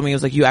told me, he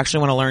was like, you actually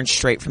want to learn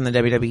straight from the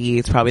WWE.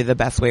 It's probably the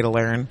best way to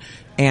learn.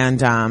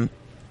 And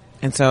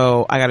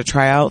so I got a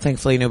tryout.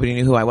 Thankfully, nobody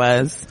knew who I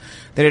was.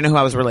 They didn't know who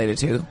I was related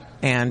to.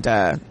 And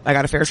I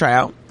got a fair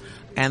tryout.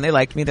 And they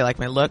liked me. They liked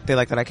my look. They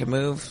liked that I could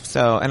move.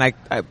 So, and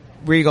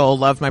Regal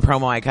loved my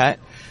promo I cut.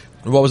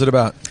 What was it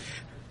about?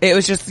 It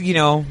was just,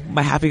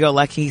 my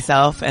happy-go-lucky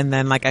self. And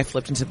then, I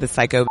flipped into the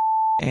psycho.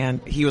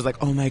 And he was like,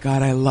 oh my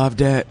God, I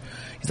loved it.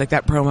 He's like,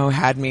 that promo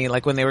had me,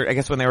 when they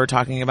were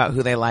talking about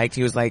who they liked,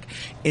 he was like,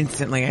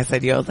 instantly, I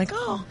said, I was like,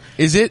 oh.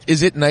 Is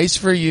it nice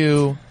for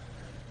you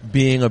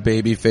being a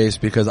baby face?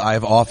 Because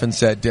I've often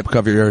said, Dip,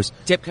 cover your ears.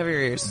 Dip, cover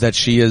your ears.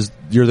 That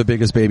you're the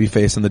biggest baby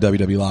face in the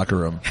WWE locker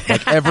room.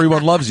 Like,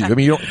 everyone loves you. I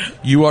mean,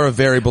 you are a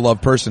very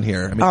beloved person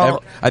here. I mean,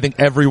 I think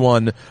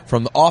everyone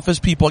from the office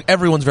people,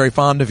 everyone's very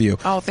fond of you.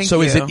 Oh, thank you.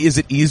 So is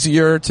it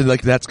easier to,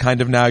 that's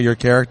kind of now your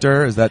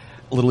character? Is that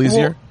a little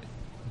easier? Well,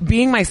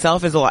 being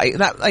myself is a lot,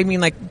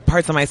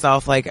 parts of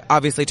myself,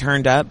 obviously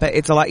turned up, but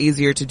it's a lot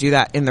easier to do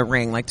that in the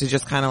ring, to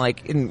just kind of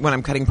when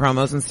I'm cutting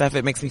promos and stuff,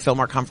 it makes me feel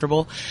more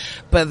comfortable.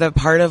 But the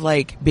part of,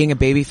 being a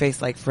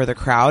babyface, for the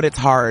crowd, it's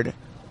hard.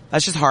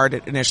 That's just hard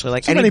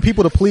initially. Too many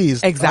people to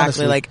please.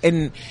 Exactly.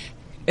 Honestly.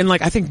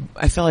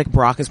 I feel like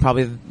Brock is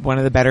probably one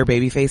of the better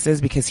baby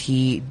faces because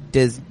he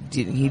does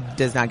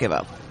not give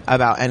up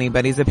about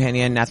anybody's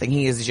opinion, nothing.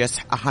 He is just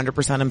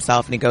 100%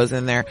 himself, and he goes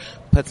in there,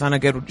 puts on a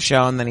good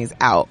show, and then he's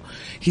out.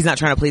 He's not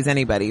trying to please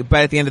anybody,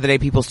 but at the end of the day,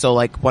 people still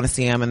want to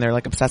see him, and they're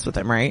obsessed with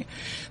him, right?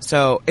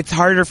 So it's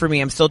harder for me.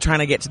 I'm still trying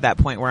to get to that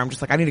point where I'm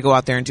just I need to go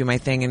out there and do my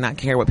thing and not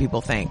care what people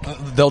think.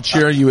 They'll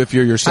cheer you if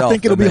you're yourself. I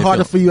think it'll be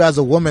harder for you as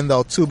a woman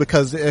though too,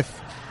 because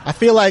I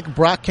feel like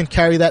Brock can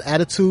carry that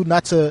attitude,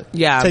 not to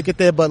take it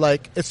there, but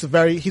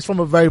he's from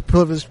a very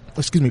privileged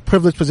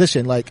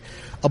position.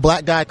 A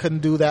black guy couldn't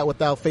do that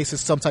without facing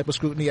some type of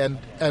scrutiny, and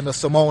a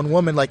Samoan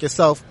woman like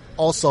yourself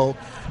also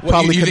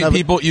probably you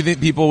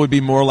think people would be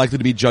more likely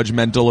to be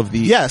judgmental of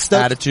the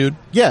attitude?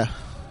 Yeah,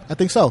 I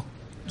think so.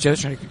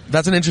 Joe's trying to.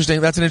 That's an interesting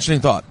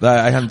thought.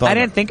 I hadn't thought. I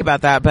didn't think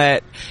about that,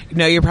 but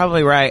no, you're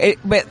probably right.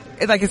 But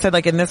like I said,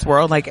 in this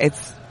world,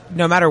 it's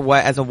no matter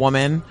what, as a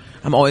woman,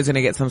 I'm always going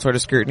to get some sort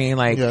of scrutiny.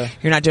 You're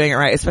not doing it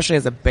right, especially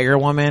as a bigger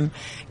woman.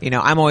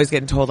 I'm always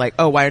getting told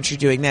oh, why aren't you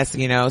doing this?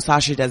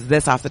 Sasha does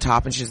this off the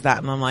top and she's that.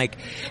 And I'm like,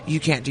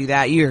 you can't do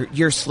that.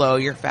 You're slow.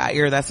 You're fat.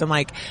 You're this. I'm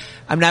like,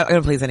 I'm not going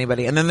to please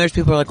anybody. And then there's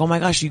people who are like, oh my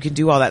gosh, you can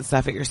do all that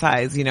stuff at your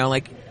size.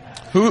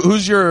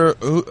 Who's your,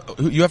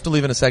 you have to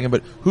leave in a second,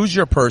 but who's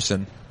your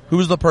person?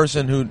 Who's the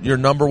person your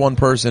number one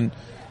person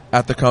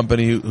at the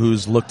company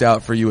who's looked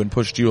out for you and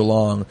pushed you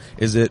along?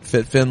 Is it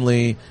Fit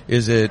Finley?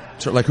 Is it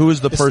who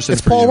is the person?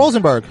 It's Paul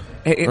Rosenberg.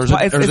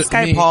 It's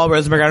guy Paul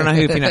Rosenberg. I don't know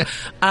who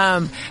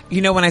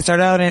you know. When I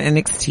started out in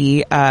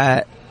NXT,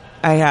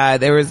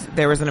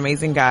 There was an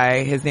amazing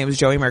guy. His name was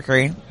Joey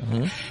Mercury.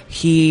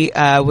 He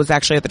was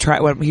actually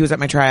at when he was at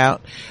my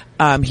tryout.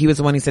 He was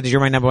the one who said,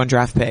 "You're my number one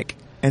draft pick."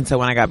 And so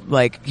when I got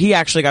he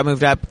actually got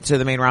moved up to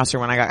the main roster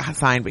when I got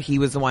signed, but he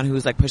was the one who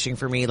was pushing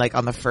for me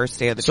on the first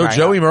day of the tryout. So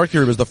Joey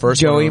Mercury was the first.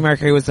 Joey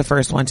Mercury was the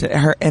first one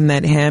and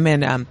then him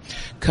and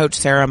Coach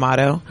Sarah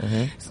Amato.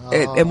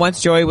 And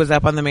once Joey was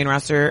up on the main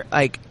roster,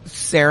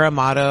 Sarah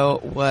Amato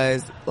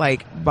was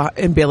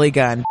and Billy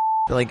Gunn.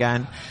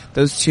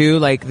 Those two,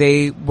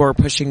 they were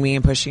pushing me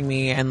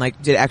and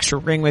did extra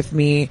ring with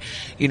me.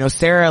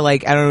 Sarah, I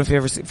don't know if you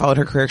ever followed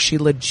her career. She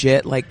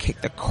legit,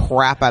 kicked the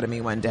crap out of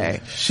me one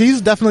day. She's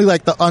definitely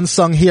the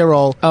unsung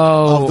hero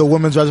of the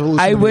women's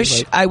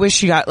revolution. I wish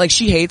she got,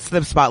 she hates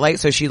the spotlight,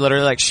 so she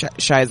literally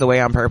shies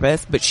away on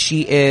purpose, but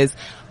she is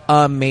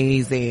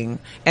amazing.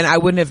 And I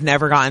wouldn't have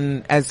never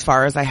gotten as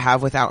far as I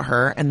have without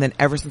her. And then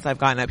ever since I've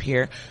gotten up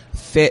here,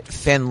 Fit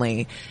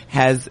Finley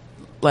has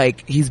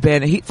he's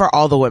been for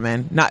all the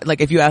women, not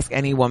if you ask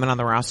any woman on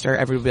the roster,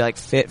 everybody will be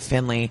Fit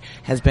Finley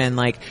has been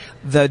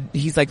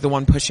he's the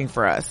one pushing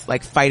for us,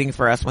 fighting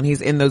for us when he's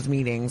in those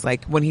meetings,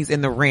 when he's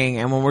in the ring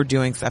and when we're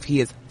doing stuff,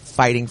 he is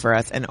fighting for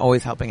us and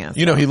always helping us.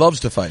 He loves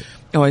to fight.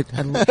 I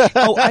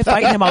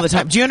fight him all the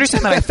time. Do you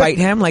understand that I fight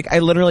him? I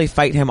literally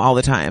fight him all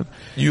the time.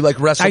 You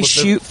wrestle? I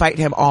fight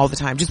him all the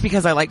time just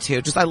because I like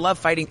to. I love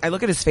fighting. I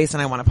look at his face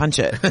and I want to punch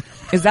it.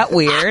 Is that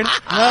weird?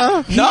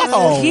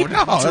 He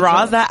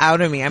draws that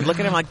out of me. I'm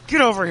looking at him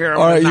get over here.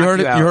 All right, you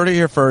heard it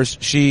here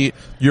first.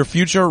 Your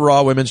future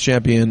Raw Women's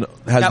Champion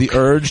has the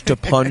urge to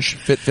punch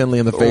Fit Finley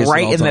in the face.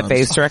 Right in the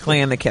face, directly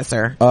in the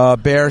kisser.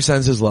 Bear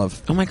sends his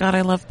love. Oh my God,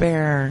 I love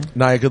Bear.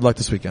 Nia, good luck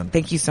this weekend.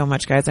 Thank you so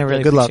much, guys. I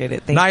really appreciate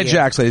it. Thank you. Nia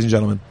Jax, ladies and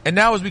gentlemen. And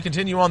now as we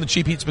continue on the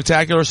Cheap Heat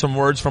Spectacular, some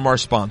words from our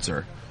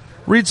sponsor.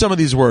 Read some of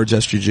these words,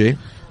 SGG.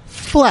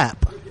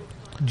 Flap.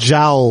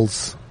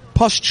 Jowls.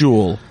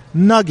 Pustule.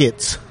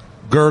 Nugget.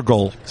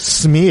 Gurgle.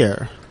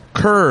 Smear.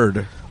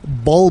 Curd.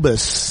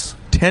 Bulbous.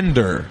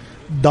 Tender.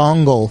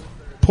 Dongle.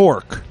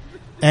 Pork.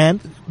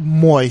 And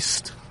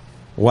moist.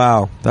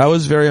 Wow, that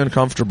was very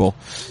uncomfortable.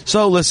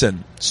 So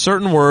listen,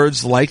 certain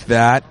words like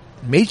that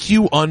make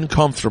you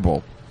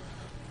uncomfortable.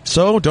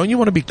 So don't you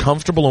want to be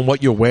comfortable in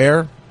what you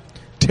wear?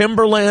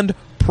 Timberland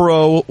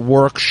Pro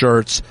work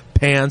shirts,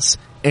 pants,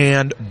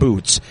 and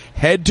boots.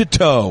 Head to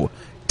toe.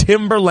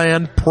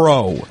 Timberland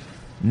Pro.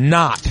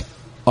 Not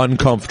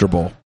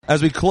uncomfortable.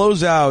 As we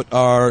close out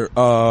our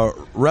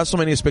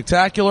WrestleMania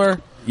Spectacular,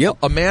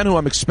 a man who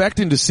I'm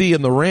expecting to see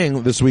in the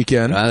ring this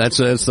weekend. That's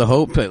the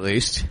hope, at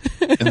least.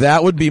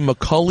 That would be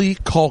Macaulay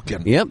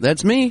Culkin. Yep,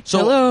 that's me. So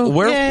hello.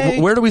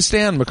 Where do we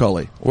stand,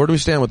 Macaulay? Where do we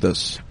stand with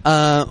this?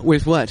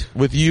 With what?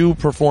 With you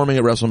performing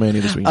at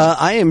WrestleMania this weekend.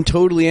 I am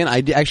totally in.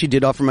 I actually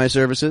did offer my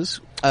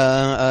services.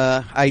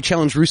 I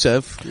challenged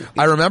Rusev.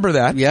 I remember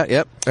that. Yeah,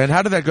 yep. And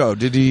how did that go?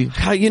 Did he?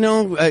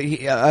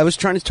 I was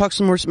trying to talk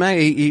some more smack.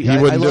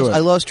 I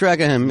lost track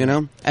of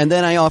him, And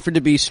then I offered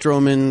to be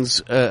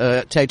Strowman's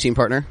tag team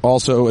partner.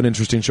 Also an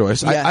interesting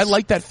choice. Yes. I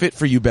like that fit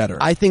for you better.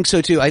 I think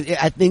so too.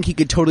 I think he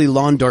could totally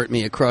lawn dart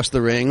me across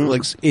the ring,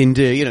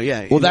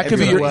 into Well,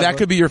 that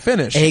could be your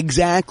finish.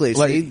 Exactly.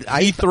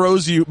 He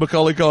throws you,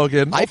 Macaulay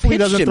Culkin. Hopefully he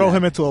doesn't throw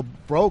him into a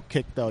bro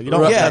kick though. You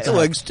don't. Yeah,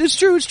 it's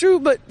true.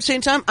 But at the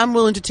same time, I'm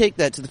willing to take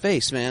that to the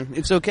face, man.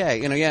 It's okay,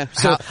 Yeah.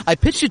 So I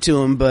pitched it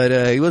to him,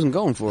 but he wasn't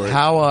going for it.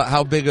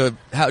 How big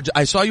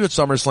I saw you at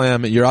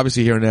SummerSlam. You're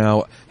obviously here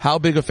now. How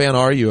big a fan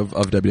are you of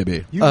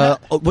WWE?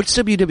 What's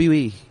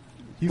WWE?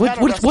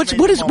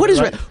 What is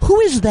right? Who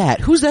is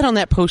that? Who's that on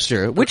that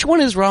poster? Which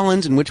one is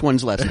Rollins and which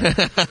one's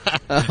Lesnar?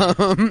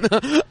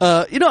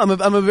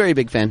 I'm a very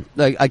big fan.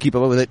 I keep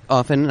up with it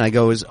often, and I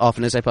go as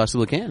often as I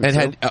possibly can.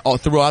 And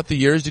throughout the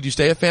years, did you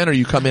stay a fan, or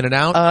you come in and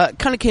out?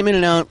 Kind of came in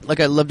and out.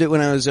 I loved it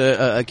when I was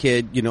a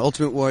kid.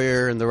 Ultimate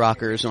Warrior and the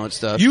Rockers and all that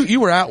stuff. You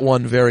were at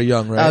one very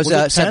young, right? I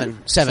was 7.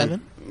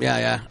 7?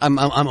 Yeah. I'm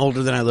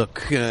older than I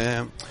look.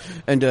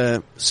 And And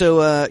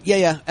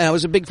I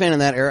was a big fan of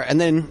that era. And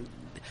then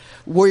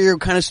Warrior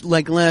kind of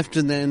left,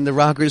 and then the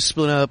Rockers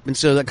split up, and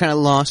so that kind of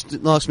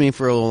lost me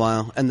for a little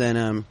while. And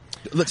then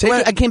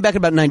I came back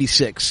about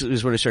 96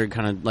 is when I started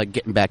kind of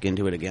getting back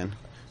into it again.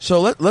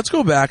 So let's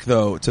go back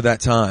though to that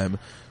time.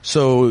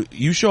 So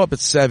you show up at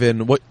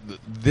 7.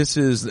 This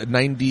is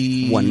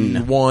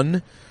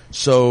 91.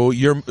 So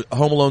your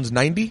Home Alone's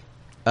 90?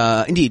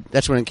 Indeed,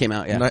 that's when it came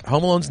out. Yeah,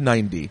 Home Alone's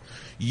 90.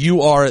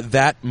 You are at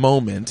that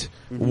moment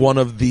one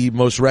of the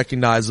most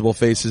recognizable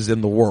faces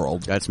in the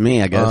world. That's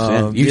me, I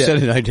guess. You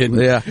said it, I didn't.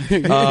 Yeah,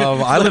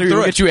 I lived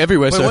through it. You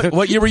everywhere. Wait,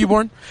 what year were you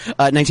born?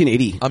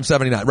 1980. I'm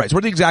 79. Right, so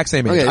we're the exact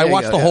same age. Okay, I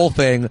watched the whole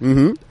thing.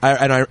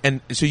 Mm-hmm.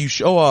 And so you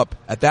show up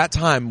at that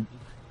time.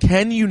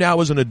 Can you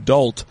now, as an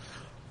adult,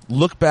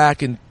 look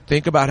back and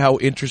think about how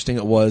interesting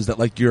it was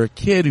that you're a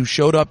kid who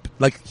showed up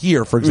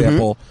here, for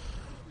example.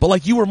 but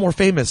like you were more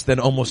famous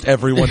than almost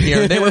everyone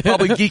here, and they were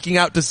probably geeking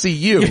out to see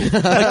you.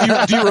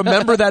 Like, do you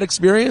remember that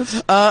experience?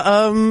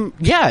 Yeah,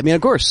 I mean,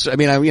 of course. I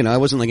mean, I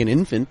wasn't like an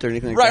infant or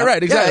anything like that.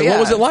 Right, exactly. Yeah.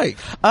 What was it like?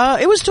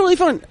 It was totally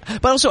fun.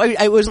 But also,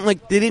 I wasn't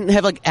like, they didn't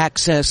have like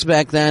access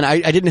back then. I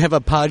didn't have a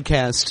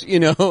podcast,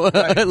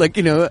 Right. like,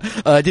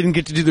 I didn't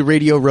get to do the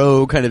Radio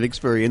Row kind of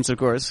experience, of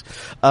course.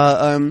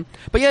 But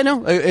yeah,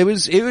 no, it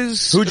was.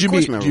 Who'd you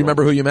meet? Do you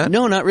remember who you met?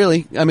 No, not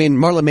really. I mean,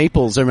 Marla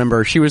Maples, I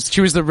remember. She was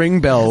the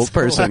ring bell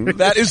person.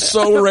 That is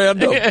so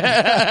random.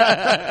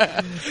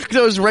 Because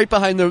I was right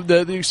behind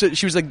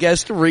she was a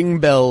guest ring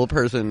bell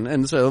person,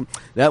 and so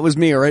that was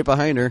me right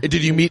behind her.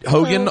 Did you meet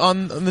Hogan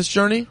on this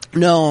journey?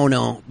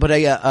 No, but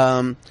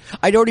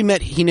I'd already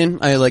met Heenan.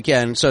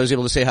 And so I was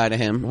able to say hi to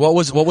him. What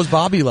was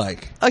Bobby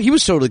like? He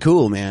was totally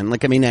cool, man.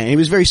 Like, I mean, he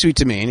was very sweet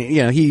to me,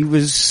 and he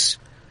was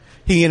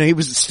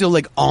still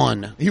like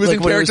on. He was like,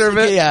 in character of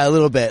it? Yeah, a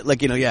little bit. Like,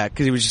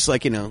 because he was just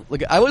like,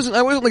 like I wasn't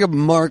like a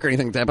mark or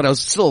anything like that, but I was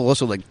still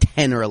also like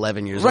 10 or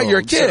 11 years old. Right, you're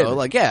a kid. So,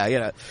 like,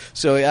 yeah.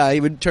 So he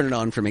would turn it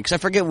on for me. Cause I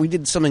forget, we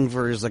did something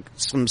for his like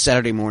some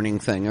Saturday morning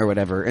thing or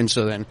whatever. And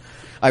so then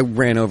I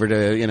ran over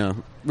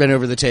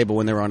the table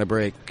when they were on a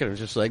break. And it was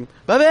just like,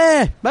 Bobby!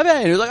 And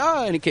he was like,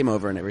 oh, and he came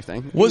over and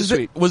everything. Was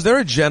there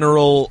a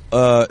general,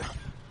 do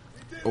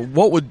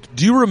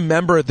you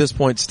remember at this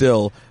point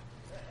still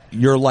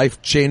your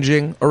life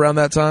changing around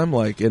that time,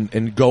 like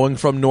and going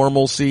from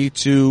normalcy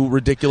to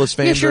ridiculous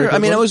fame? Yeah, sure. I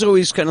mean, I was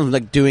always kind of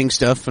like doing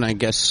stuff, and I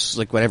guess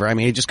like whatever. I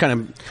mean, it just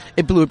kind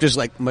of blew up just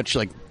like much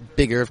like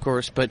bigger, of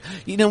course. But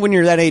when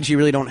you're that age, you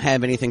really don't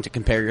have anything to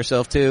compare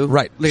yourself to,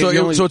 right?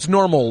 Like, So it's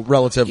normal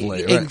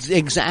relatively, right?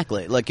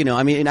 Exactly. Like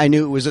I mean, I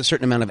knew it was a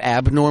certain amount of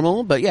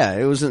abnormal, but yeah,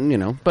 it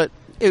wasn't. But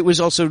it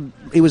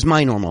was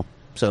my normal.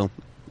 So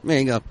there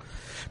you go.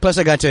 Plus,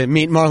 I got to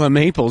meet Marla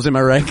Maples. Am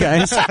I right,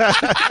 guys?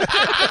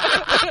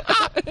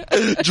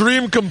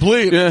 Dream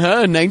complete.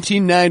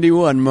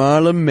 1991,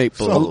 Marla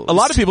Maples. So, a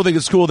lot of people think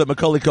it's cool that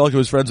Macaulay Culkin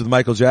was friends with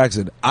Michael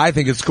Jackson. I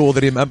think it's cool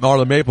that he met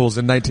Marla Maples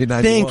in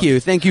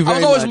 1991. Thank you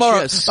very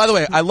much. Yes. By the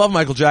way, I love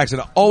Michael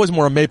Jackson. Always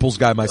more a Maples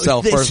guy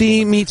myself. Personally.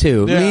 See, me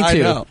too. Yeah, me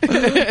too.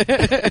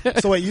 I know.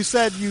 So wait, you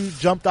said you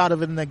jumped out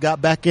of it and then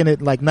got back in it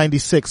in like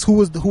 96.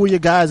 Who were your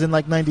guys in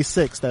like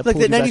 96 that like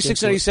pulled the you back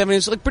 96, into it? 97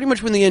 is like pretty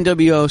much when the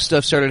NWO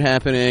stuff started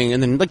happening,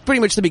 and then like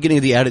pretty much the beginning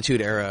of the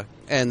Attitude Era,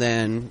 and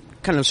then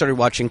kind of started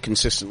watching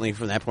consistently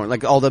from that point,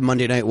 like all the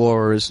Monday Night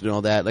Wars and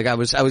all that. Like I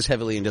was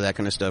heavily into that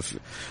kind of stuff.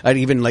 I'd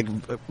even like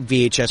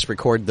VHS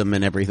record them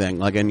and everything,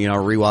 like, and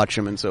rewatch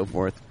them and so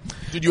forth.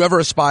 Did you ever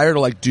aspire to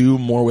like do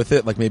more with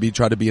it, like maybe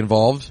try to be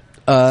involved?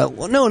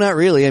 Well, no, not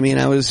really. I mean,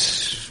 I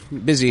was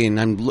busy, and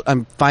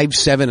I'm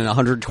 5'7" and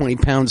 120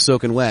 pounds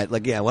soaking wet.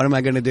 Like, yeah, what am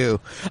I going to do?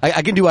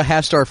 I can do a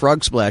half-star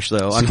frog splash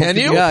though. Can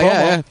you?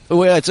 Yeah.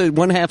 Well, it's a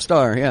 1/2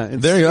 star. Yeah,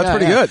 there you go. That's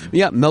pretty good.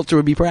 Yeah, Meltzer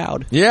would be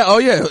proud. Yeah. Oh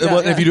yeah. Well,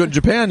 if you do it in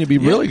Japan, you'd be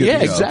really good. Yeah,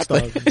 to go.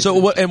 exactly. So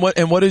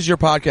what is your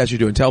podcast you're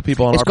doing? Tell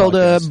people on it's our called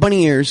podcast.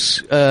 Bunny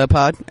Ears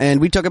Pod,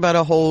 and we talk about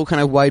a whole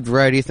kind of wide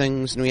variety of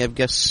things, and we have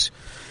guests.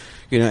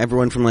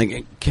 Everyone from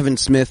like Kevin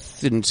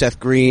Smith and Seth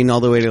Green all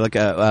the way to like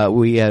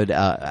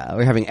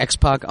we're having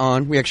X-Pac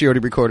on. We actually already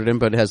recorded him,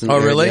 but it hasn't. Oh,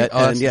 aired really? Yet.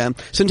 And yeah,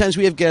 sometimes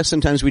we have guests.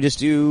 Sometimes we just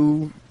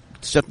do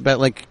stuff about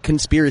like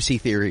conspiracy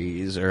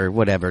theories or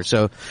whatever.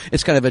 So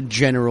it's kind of a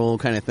general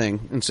kind of thing.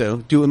 And so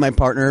do it with my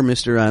partner,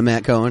 Mr.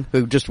 Matt Cohen,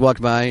 who just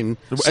walked by and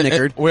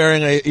snickered.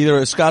 Wearing either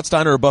a Scott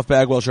Steiner or a Buff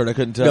Bagwell shirt. I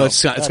couldn't tell. No, it's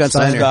Scott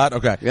Steiner. Scott,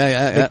 okay.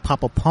 Yeah. Big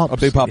Papa Pump. A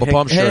Big Papa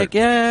Pump shirt. Heck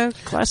yeah,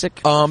 classic.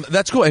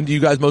 That's cool. And do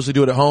you guys mostly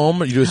do it at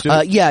home? Or you do a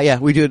studio? Yeah,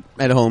 we do it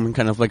at home and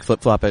kind of like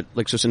flip flop it.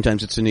 Like, so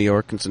sometimes it's in New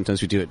York and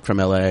sometimes we do it from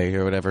LA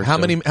or whatever. How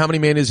many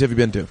manias have you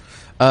been to?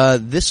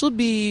 This will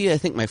be, I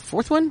think, my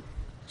 4th one.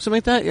 Something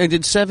like that. I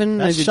did 7.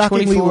 That's I did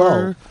shockingly 24.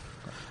 low.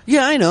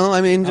 Yeah, I know. I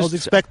mean, I was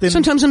expecting.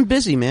 Sometimes I'm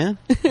busy, man.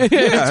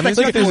 Yeah, I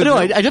mean, No,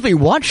 I definitely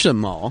watch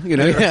them all.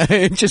 Yeah.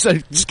 I just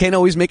can't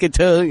always make it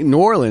to New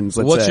Orleans.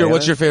 What's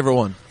your favorite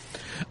one?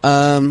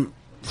 I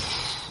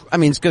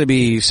mean, it's going to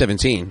be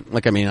 17.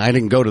 Like, I mean, I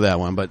didn't go to that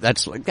one, but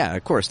that's like, yeah,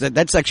 of course.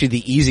 That's actually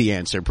the easy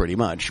answer, pretty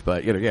much.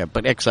 But yeah.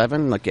 But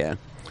X7, like, yeah.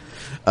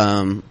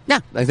 Yeah,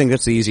 I think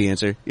that's the easy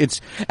answer. It's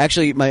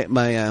actually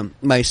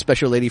my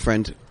special lady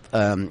friend.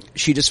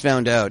 She just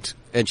found out,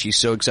 and she's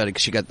so excited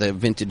because she got the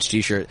vintage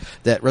T-shirt,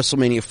 that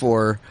WrestleMania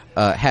 4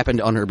 happened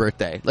on her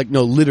birthday. Like,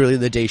 no, literally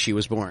the day she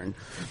was born.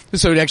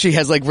 So it actually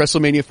has like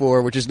WrestleMania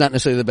 4, which is not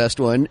necessarily the best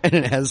one, and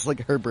it has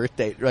like her birth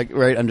date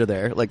right under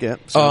there. Like, yeah.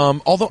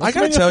 So. Although I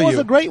gotta tell you, it's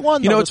a great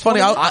one. It's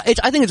funny. I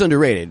think it's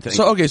underrated.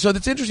 So it's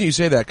interesting you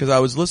say that because I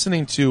was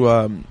listening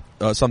to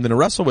something to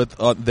wrestle with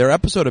their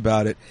episode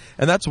about it,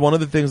 and that's one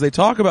of the things they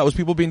talk about was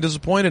people being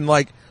disappointed. And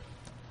like,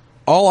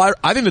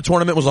 I think the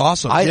tournament was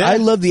awesome. I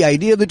love the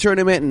idea of the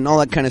tournament and all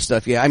that kind of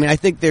stuff. Yeah, I mean, I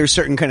think there's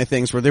certain kind of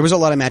things where there was a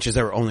lot of matches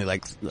that were only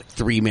like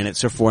 3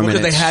 minutes or 4 minutes.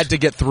 Because they had to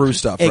get through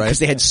stuff, right? Because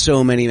they had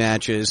so many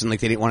matches and like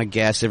they didn't want to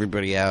gas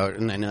everybody out.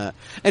 And then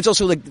it's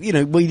also like, you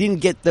know, we didn't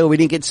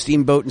get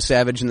Steamboat and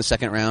Savage in the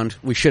second round.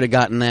 We should have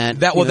gotten that.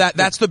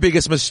 That's the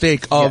biggest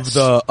mistake of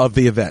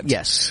the event.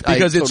 Yes,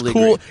 because it's totally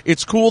cool. agree.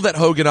 It's cool that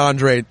Hogan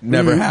Andre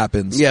never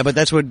happens. Yeah, but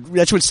that's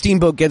what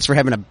Steamboat gets for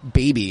having a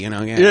baby. You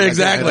know? Yeah,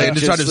 exactly. And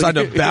just trying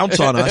to bounce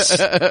on us.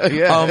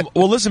 Yeah.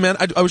 Well, listen, man,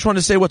 I was trying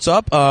to say what's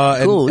up.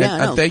 Cool.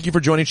 And thank you for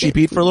joining Cheap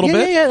Heat for a little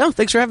bit. Yeah. No,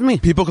 thanks for having me.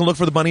 People can look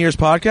for the Bunny Ears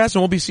podcast,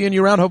 and we'll be seeing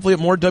you around hopefully at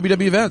more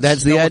WWE events.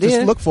 That's the idea.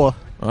 Just look for.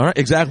 All right,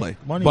 exactly.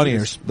 Bunny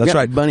Ears. That's Yeah,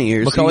 right. Bunny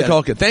Ears. Macaulay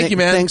Culkin. Thank you,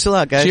 man. Thanks a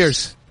lot, guys.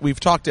 Cheers. We've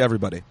talked to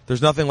everybody.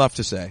 There's nothing left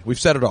to say. We've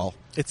said it all.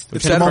 It's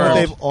We've the said it moment all.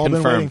 they've all been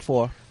Confirmed. waiting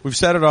for. We've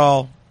said it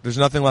all. There's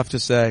nothing left to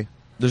say.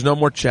 There's no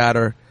more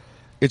chatter.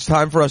 It's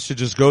time for us to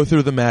just go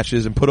through the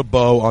matches and put a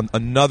bow on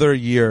another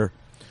year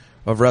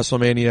of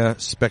WrestleMania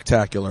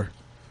Spectacular.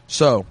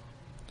 So,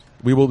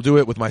 we will do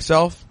it with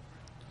myself,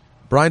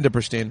 Bryan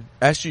Diperstein,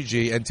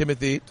 SGG, and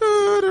Timothy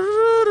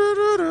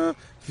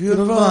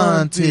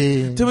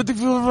Fiorvanti. Timothy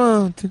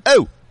Fiorvanti.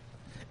 Oh!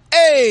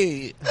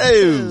 Hey!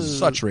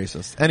 Such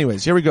racist.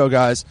 Anyways, here we go,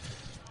 guys.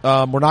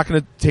 We're not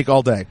going to take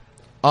all day.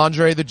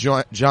 Andre the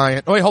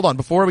Giant. Oh, wait, hold on.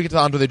 Before we get to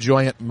Andre the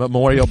Giant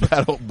Memorial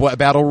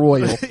Battle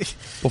Royal,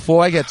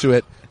 before I get to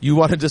it, you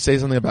wanted to say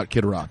something about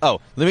Kid Rock.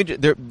 Oh,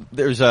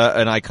 there's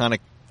an iconic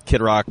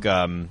Kid Rock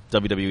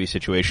WWE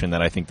situation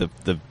that I think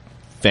the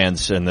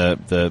fans and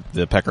the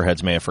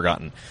peckerheads may have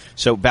forgotten.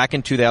 So back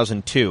in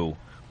 2002,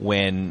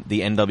 when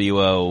the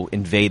NWO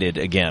invaded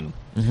again,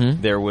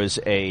 there was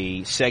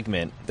a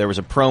segment, there was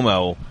a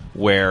promo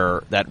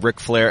where that Ric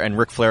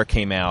Flair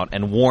came out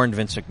and warned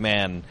Vince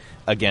McMahon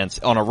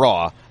on a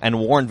Raw, and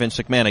warned Vince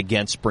McMahon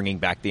against bringing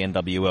back the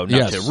NWO,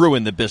 not to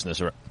ruin the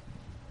business.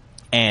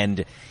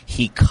 And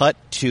he cut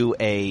to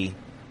a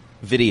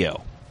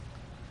video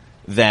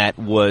that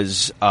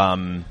was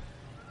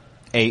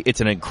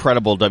it's an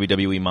incredible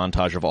WWE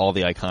montage of all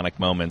the iconic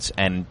moments,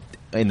 and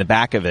in the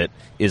back of it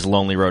is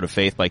Lonely Road of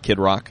Faith by Kid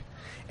Rock.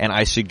 And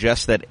I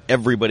suggest that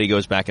everybody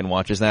goes back and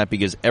watches that,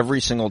 because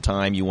every single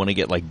time you want to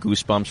get like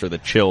goosebumps or the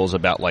chills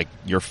about like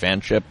your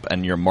fanship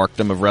and your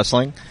markdom of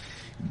wrestling,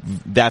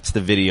 that's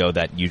the video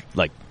that you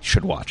like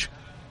should watch.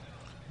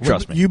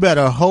 Trust me. You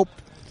better hope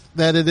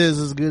that it is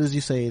as good as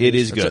you say it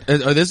is good.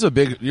 This is a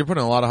big. You're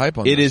putting a lot of hype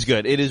on. It is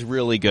good. It is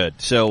really good.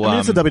 So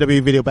it's a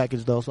WWE video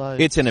package, though. So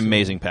it's an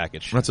amazing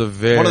package. That's one of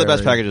the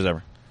best packages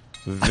ever.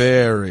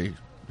 Very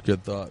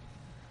good thought.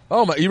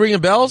 Oh my! You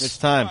ringing bells? It's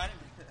time.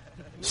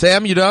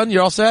 Sam, you done?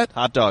 You all set?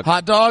 Hot dog.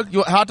 Hot dog.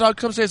 Hot dog.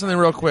 Come say something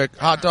real quick.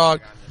 Hot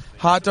dog.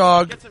 Hot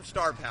dog. Get some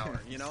star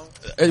power, you know?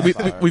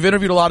 We've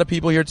interviewed a lot of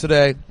people here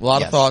today. A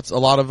lot of thoughts. A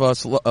lot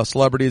of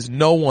celebrities.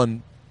 No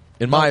one,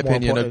 in my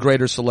opinion, a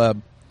greater celeb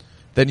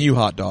than you,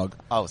 Hot Dog.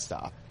 Oh,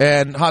 stop.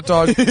 And Hot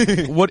Dog,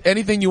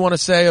 anything you want to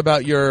say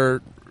about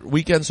your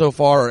weekend so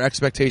far or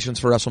expectations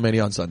for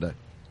WrestleMania on Sunday?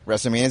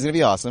 WrestleMania is going to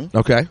be awesome.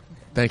 Okay.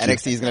 Thank you.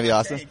 NXT is going to be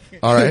awesome.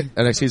 All right.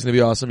 NXT is going to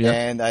be awesome, yeah.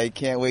 And I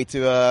can't wait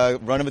to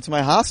run over to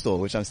my hostel,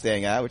 which I'm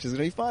staying at, which is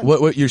going to be fun.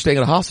 What, you're staying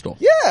at a hostel?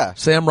 Yeah.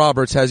 Sam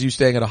Roberts has you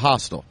staying at a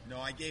hostel. No,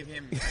 I gave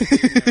him...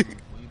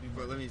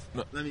 Let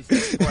me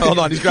Hold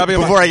on, he's grabbing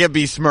before I get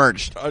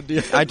besmirched.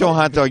 I told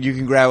Hot Dog, you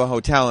can grab a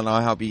hotel and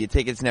I'll help you get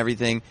tickets and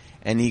everything.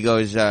 And he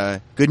goes,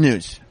 good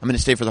news. I'm going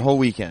to stay for the whole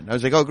weekend. I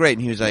was like, oh, great.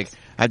 And he was like,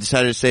 I've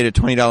decided to stay at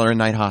a $20 a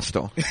night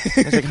hostel.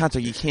 I was like, Hot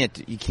Dog, you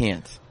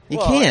can't.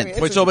 Well, I mean,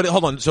 wait, but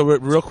hold on. So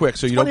real quick,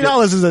 so you don't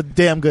 $20 is a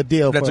damn good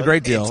deal. That's a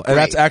great deal, and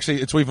that's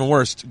actually it's even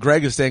worse.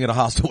 Greg is staying at a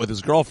hostel with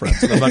his girlfriend.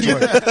 So that's much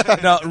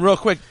worse. Now, real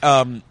quick,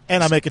 and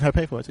I'm making her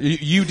pay for it.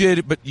 You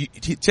did, but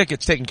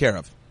tickets taken care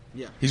of.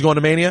 Yeah. He's going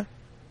to Mania.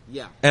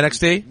 Yeah.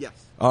 NXT. Yes.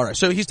 All right,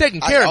 so he's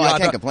taking care of you. I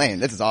can't complain.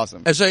 This is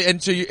awesome.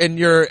 And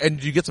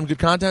did you get some good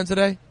content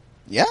today?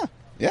 Yeah.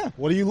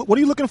 What are you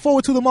looking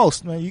forward to the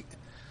most, man?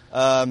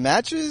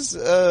 Matches.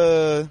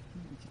 Styles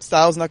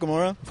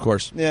Nakamura. Of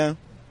course. Yeah.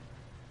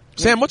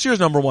 Sam, what's yours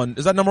number one?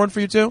 Is that number one for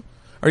you too?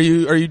 Are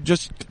you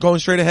just going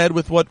straight ahead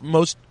with what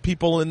most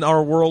people in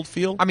our world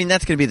feel? I mean,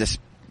 that's going to be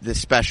the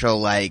special,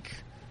 like,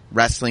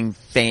 wrestling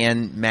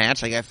fan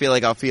match. Like, I feel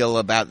like I'll feel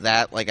about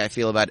that like I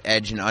feel about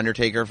Edge and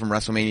Undertaker from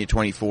WrestleMania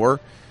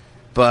 24.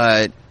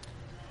 But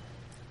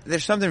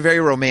there's something very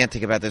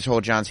romantic about this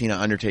whole John Cena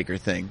Undertaker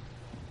thing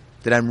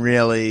that I'm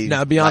really...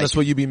 Now, be honest,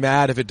 will you be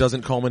mad if it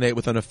doesn't culminate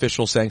with an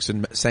official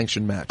sanctioned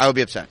match? I would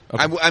be upset.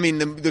 Okay. I mean,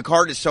 the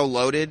card is so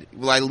loaded.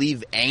 Will I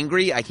leave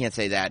angry? I can't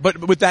say that. But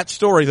with that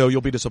story, though, you'll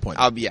be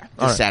disappointed. I'll be,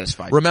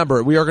 dissatisfied.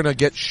 Remember, we are going to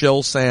get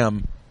Shill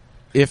Sam,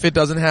 if it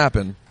doesn't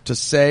happen, to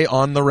say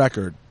on the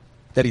record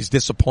that he's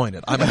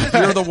disappointed. I'm going to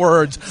hear the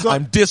words,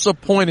 I'm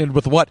disappointed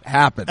with what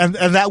happened.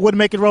 And that would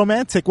make it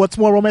romantic. What's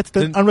more romantic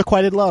than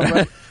unrequited love,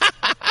 right?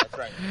 That's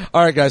right.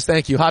 All right, guys,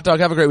 thank you. Hot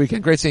Dog, have a great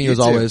weekend. Great seeing you as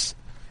too. always.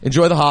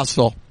 Enjoy the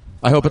hostel.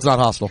 I hope it's not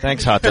hostile.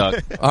 Thanks, Hot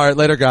Dog. All right,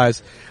 later,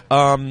 guys.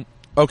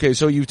 Okay,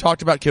 so you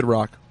talked about Kid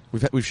Rock.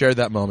 We've shared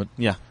that moment.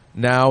 Yeah.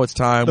 Now it's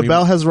time. The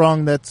bell has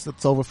rung. That's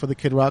over for the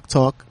Kid Rock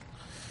talk.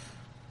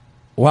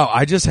 Wow,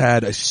 I just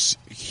had a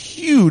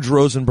huge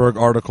Rosenberg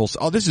article.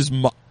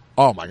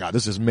 Oh my God,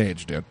 this is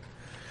mage, dude.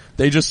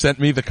 They just sent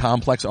me the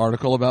complex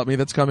article about me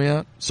that's coming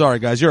out. Sorry,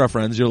 guys, you're our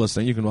friends. You're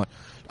listening. You can watch.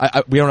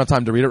 We don't have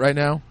time to read it right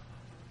now.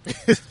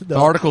 No. The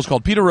article is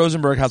called "Peter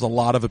Rosenberg Has a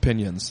Lot of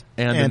Opinions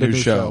and a New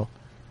Show."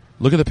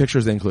 Look at the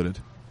pictures they included.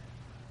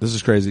 This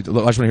is crazy.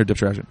 Look, I just want to hear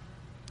Dip's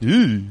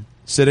reaction.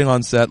 Sitting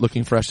on set,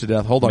 looking fresh to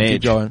death. Hold on,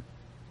 keep going.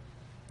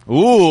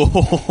 Ooh,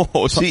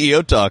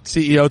 CEO talk.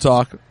 CEO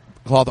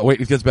talk. Wait,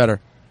 it gets better.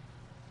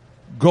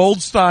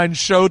 Goldstein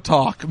show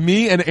talk.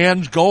 Me and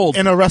Ange Gold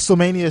in a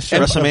WrestleMania show.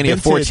 WrestleMania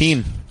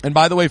 14. And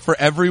by the way, for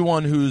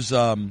everyone who's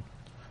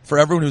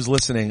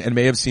listening and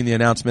may have seen the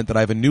announcement that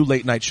I have a new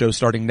late night show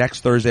starting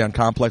next Thursday on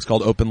Complex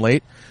called Open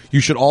Late,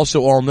 you should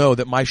also all know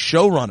that my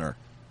showrunner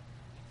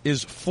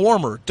is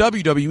former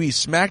WWE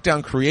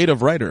SmackDown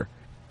creative writer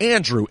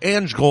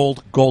Ange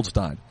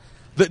Goldstein.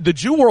 The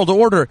Jew World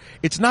Order,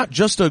 it's not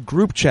just a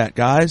group chat,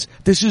 guys.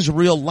 This is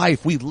real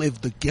life. We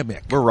live the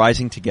gimmick. We're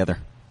rising together.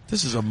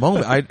 This is a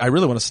moment. I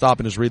really want to stop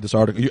and just read this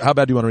article. How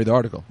bad do you want to read the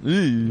article?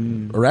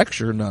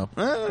 Erection or no?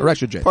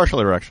 Erection, Jay. Partial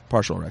erection.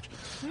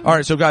 All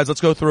right, so guys,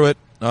 let's go through it.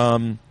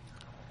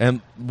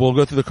 And we'll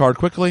go through the card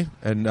quickly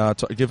and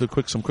give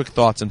some quick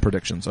thoughts and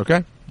predictions,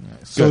 okay?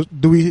 So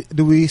do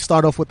we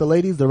start off with the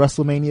ladies, the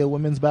WrestleMania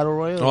Women's Battle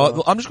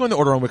Royal? I'm just going to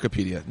order on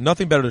Wikipedia.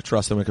 Nothing better to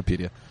trust than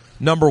Wikipedia.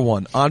 Number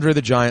 1, Andre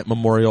the Giant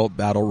Memorial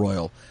Battle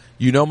Royal.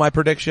 You know my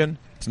prediction.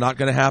 It's not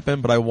going to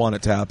happen, but I want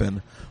it to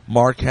happen.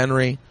 Mark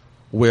Henry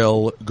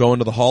will go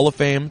into the Hall of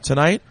Fame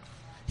tonight.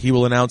 He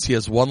will announce he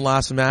has one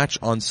last match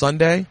on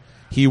Sunday.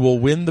 He will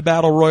win the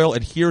Battle Royal,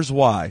 and here's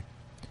why.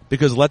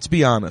 Because let's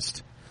be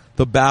honest,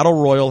 the Battle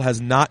Royal has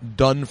not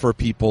done for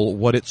people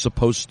what it's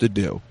supposed to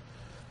do.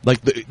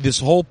 Like this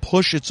whole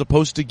push it's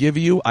supposed to give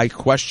you, I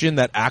question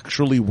that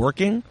actually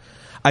working.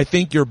 I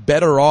think you're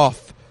better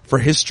off, for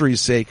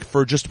history's sake,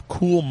 for just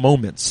cool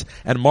moments.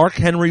 And Mark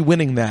Henry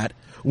winning that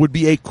would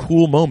be a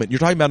cool moment. You're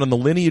talking about in the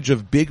lineage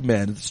of big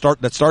men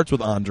that starts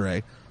with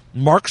Andre.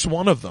 Mark's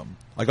one of them.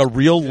 Like a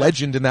real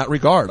legend in that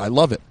regard. I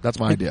love it. That's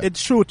my idea.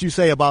 It's true what you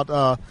say about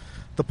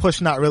the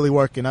push not really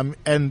working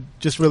and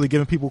just really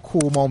giving people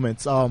cool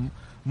moments.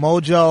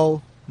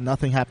 Mojo,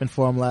 nothing happened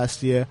for him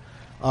last year.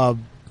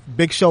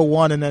 Big Show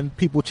won, and then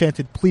people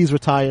chanted, "Please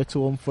retire"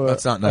 to him for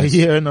That's not nice. a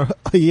year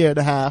and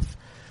a half.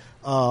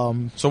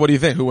 So what do you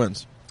think? Who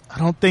wins? I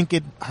don't think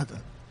it.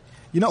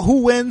 You know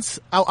who wins?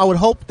 I would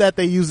hope that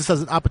they use this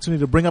as an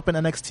opportunity to bring up an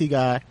NXT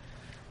guy,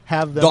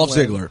 have them Dolph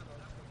win. Ziggler.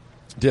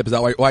 Dip, is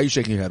that why are you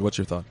shaking your head? What's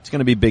your thought? It's going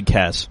to be Big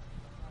Cass.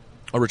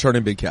 A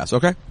returning Big Cass.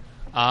 Okay.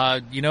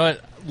 You know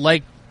what?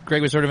 Like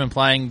Greg was sort of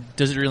implying,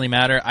 does it really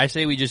matter? I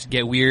say we just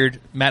get weird.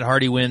 Matt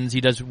Hardy wins.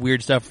 He does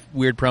weird stuff,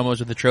 weird promos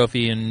with the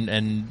trophy,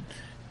 and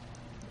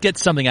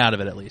gets something out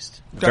of it at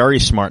least. Very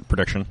smart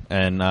prediction,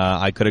 and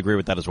I could agree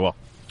with that as well.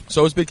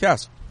 So is Big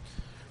Cass.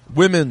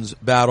 Women's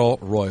Battle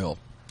Royal.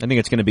 I think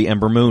it's going to be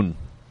Ember Moon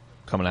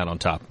coming out on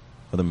top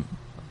with him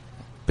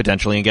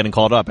potentially and getting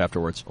called up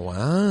afterwards.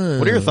 Wow.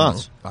 What are your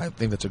thoughts? I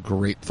think that's a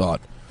great thought.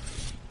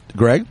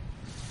 Greg?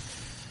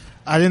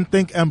 I didn't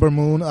think Ember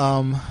Moon.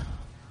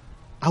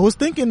 I was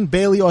thinking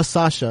Bayley or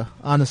Sasha,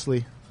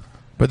 honestly.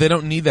 But they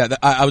don't need that.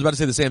 I was about to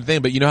say the same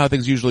thing, but you know how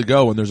things usually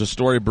go when there's a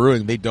story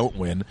brewing. They don't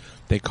win.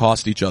 They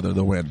cost each other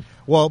the win.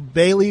 Well,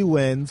 Bayley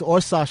wins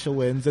or Sasha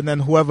wins, and then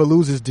whoever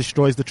loses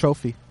destroys the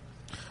trophy.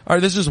 All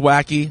right, this is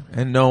wacky,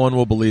 and no one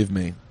will believe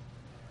me.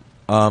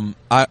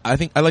 I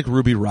think I like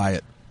Ruby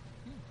Riott.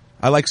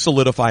 I like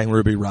solidifying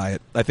Ruby Riott.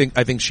 I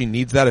think she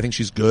needs that. I think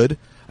she's good.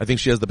 I think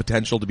she has the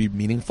potential to be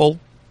meaningful,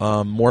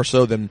 more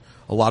so than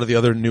a lot of the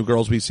other new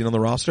girls we've seen on the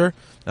roster.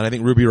 And I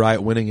think Ruby Riott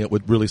winning it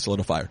would really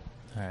solidify her.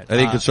 All right. I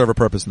think it could serve a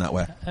purpose in that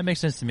way. That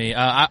makes sense to me.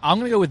 I'm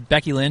going to go with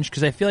Becky Lynch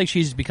because I feel like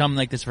she's become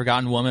like this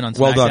forgotten woman on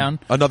SmackDown. Well done.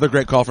 Another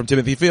great call from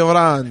Timothy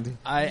Fiorvanti.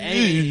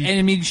 And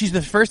I mean, she's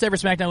the first ever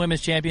SmackDown Women's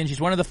Champion. She's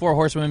one of the 4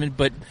 horsewomen,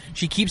 but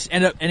she keeps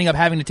ending up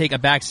having to take a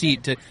back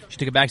seat to. She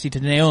took a back seat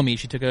to Naomi.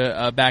 She took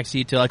a back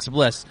seat to Alexa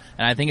Bliss,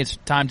 and I think it's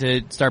time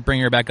to start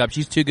bringing her back up.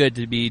 She's too good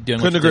to be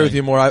doing. Couldn't agree with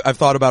you more. I've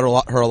thought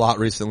about her a lot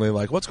recently.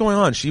 Like, what's going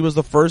on? She was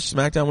the first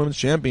SmackDown Women's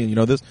Champion. You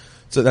know this.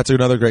 So that's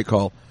another great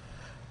call.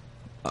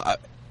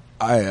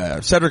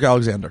 Cedric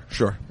Alexander,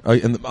 sure.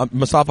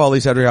 Mustafa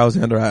Ali, Cedric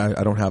Alexander.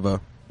 I don't have a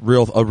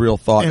real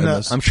thought in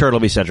this. I'm sure it'll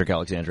be Cedric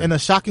Alexander. In a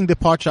shocking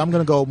departure, I'm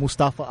going to go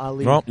Mustafa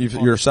Ali. Well,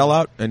 you're a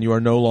sellout, and you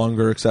are no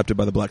longer accepted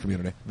by the black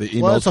community. The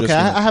emails. Well, it's okay.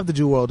 just I have the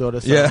Jew World Order.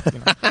 So, yeah, you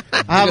know,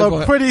 I have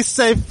a pretty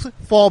safe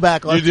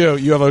fallback. On you do.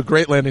 You have a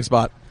great landing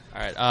spot.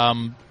 All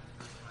right.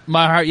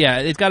 My heart, yeah,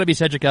 it's got to be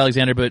Cedric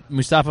Alexander, but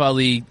Mustafa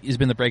Ali has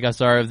been the breakout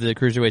star of the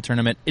Cruiserweight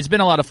tournament. It's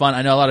been a lot of fun.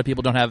 I know a lot of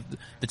people don't have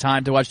the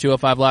time to watch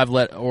 205 Live,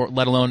 let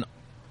alone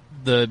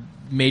the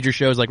major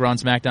shows like Raw and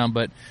SmackDown,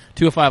 but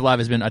 205 Live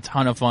has been a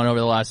ton of fun over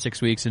the last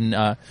 6 weeks, and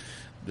I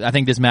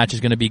think this match is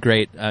going to be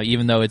great,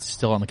 even though it's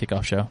still on the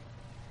kickoff show.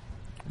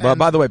 But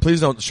by the way, please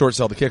don't short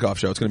sell the kickoff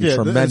show. It's going to be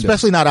tremendous.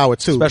 Especially not hour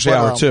 2. Especially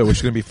hour 2, which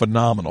is going to be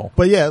phenomenal.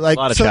 But yeah, like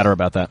a lot of chatter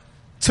about that.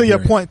 To your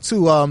point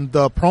too,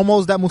 the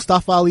promos that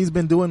Mustafa Ali's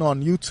been doing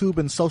on YouTube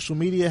and social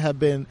media have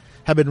been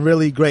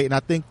really great, and I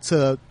think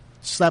to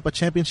slap a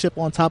championship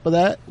on top of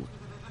that.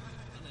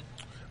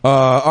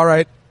 All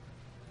right.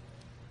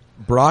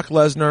 Brock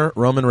Lesnar,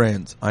 Roman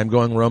Reigns. I'm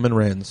going Roman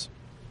Reigns.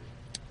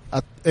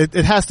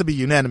 It has to be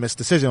unanimous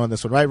decision on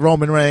this one, right?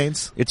 Roman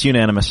Reigns. It's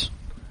unanimous.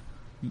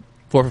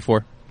 4 for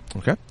 4.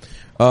 Okay.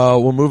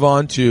 We'll move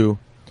on to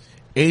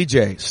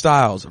AJ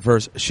Styles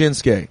versus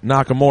Shinsuke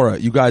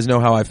Nakamura. You guys know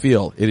how I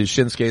feel. It is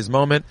Shinsuke's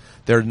moment.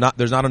 There's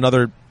not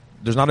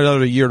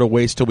another year to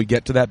waste till we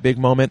get to that big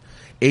moment.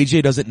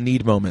 AJ doesn't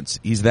need moments.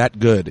 He's that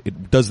good.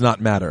 It does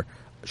not matter.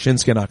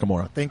 Shinsuke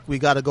Nakamura. I think we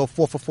got to go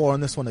 4 for 4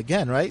 on this one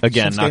again, right?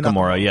 Again, Shinsuke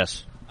Nakamura,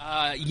 yes.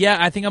 Yeah,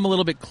 I think I'm a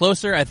little bit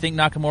closer. I think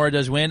Nakamura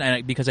does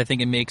win because I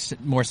think it makes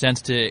more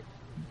sense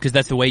because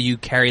that's the way you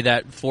carry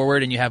that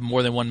forward and you have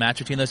more than one match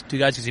between those two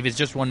guys. Because if it's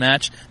just one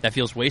match, that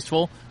feels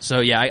wasteful.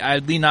 So yeah, I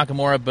lean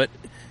Nakamura, but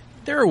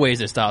there are ways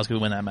that Styles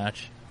could win that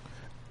match.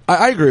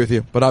 I agree with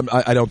you, but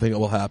I don't think it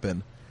will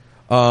happen.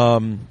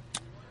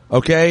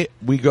 Okay,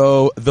 we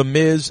go The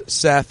Miz,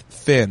 Seth,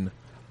 Finn.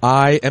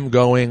 I am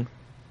going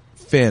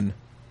Finn.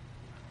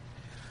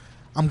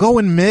 I'm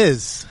going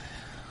Miz.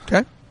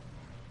 Okay.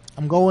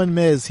 I'm going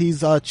Miz.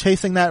 He's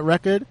chasing that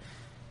record,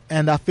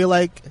 and I feel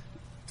like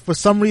for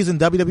some reason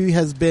WWE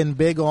has been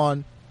big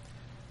on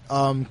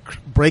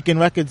breaking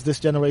records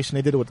this generation.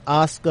 They did it with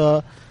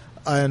Asuka,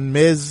 and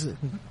Miz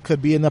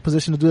could be in a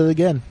position to do it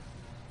again.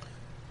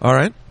 All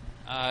right.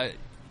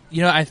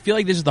 I feel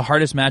like this is the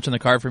hardest match on the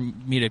card for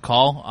me to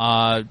call.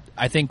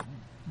 I think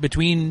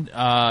between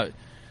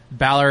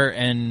Balor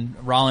and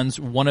Rollins,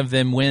 one of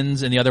them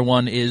wins, and the other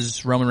one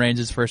is Roman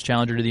Reigns' first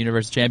challenger to the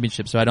Universal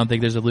Championship. So I don't think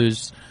there's a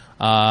lose.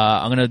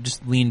 I'm going to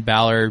just lean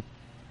Balor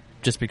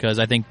just because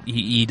I think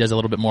he does a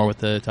little bit more with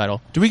the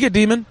title. Do we get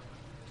Demon?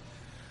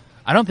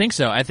 I don't think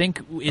so. I think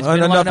it's been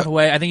a long enough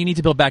away. I think you need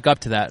to build back up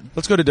to that.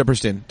 Let's go to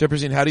Diperstein.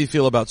 Diperstein, how do you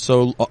feel about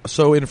so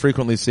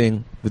infrequently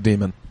seeing the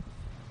Demon?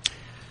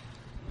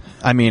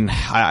 I mean,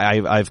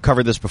 I've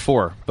covered this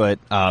before, but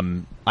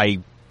I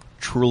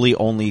truly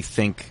only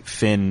think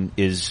Finn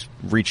is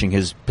reaching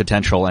his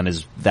potential and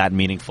is that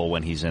meaningful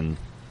when he's in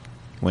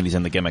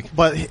the gimmick.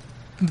 But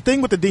the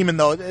thing with the Demon,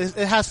 though, it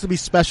has to be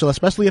special,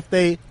 especially if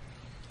they.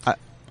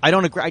 I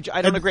don't agree.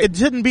 I don't agree. It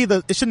shouldn't be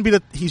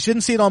he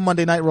shouldn't see it on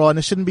Monday Night Raw, and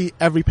it shouldn't be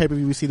every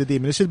pay-per-view we see the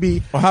Demon. It should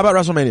be. Well, how about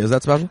WrestleMania? Is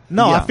that special?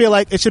 No, Yeah. I feel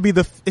like it should be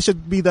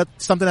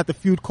something that the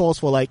feud calls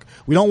for. Like,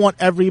 we don't want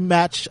every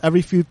match,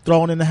 every feud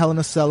thrown in the Hell in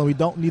a Cell, and we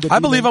don't need a Demon. I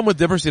believe I'm with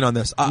Diperstein on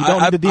this. You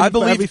don't need a Demon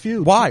for every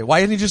feud. Why? Why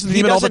isn't he just the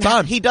Demon all the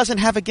time? He doesn't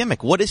have a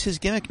gimmick. What is his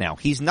gimmick now?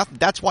 He's not.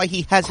 That's why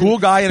he hasn't Cool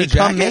guy in a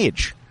become jacket?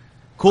 Mage.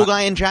 Cool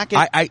guy in jacket.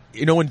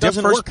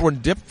 When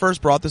Dip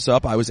first brought this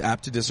up, I was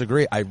apt to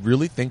disagree. I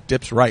really think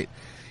Dip's right.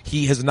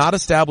 He has not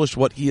established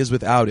what he is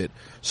without it.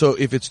 So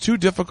if it's too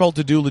difficult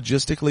to do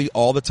logistically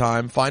all the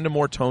time, find a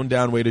more toned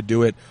down way to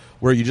do it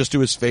where you just do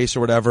his face or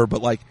whatever.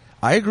 But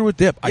I agree with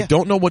Dip. Yeah. I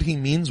don't know what he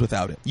means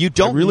without it. You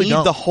don't need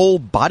the whole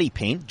body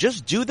paint.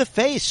 Just do the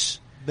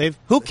face.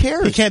 Who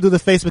cares? He can't do the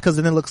face because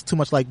then it looks too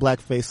much like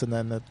blackface, and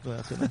then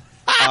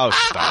oh,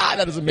 stop!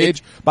 That is a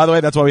Mage. By the way,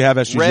 that's why we have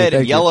SGG. Red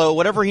and yellow,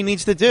 whatever he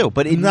needs to do,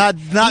 but not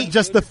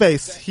just the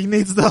face. He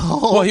needs the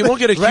whole. Well, he won't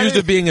get accused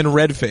of being in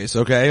red face.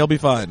 Okay, he'll be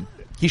fine.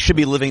 He should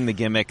be living the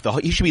gimmick.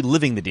 He should be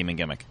living the Demon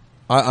gimmick.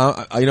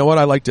 You know what?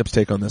 I like Dip's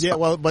take on this. Yeah,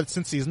 well, but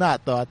since he's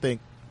not, though, I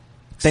think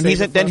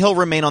then he'll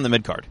remain on the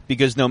mid card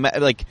because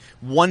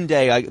one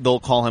day they'll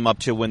call him up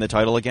to win the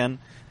title again,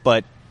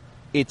 but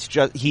it's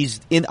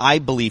just I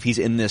believe he's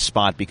in this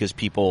spot because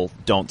people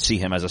don't see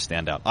him as a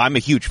standout. I'm a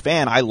huge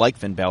fan. I like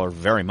Finn Balor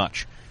very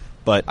much,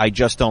 but I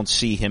just don't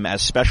see him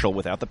as special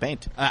without the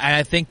paint. And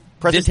I think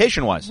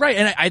presentation wise, right?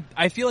 And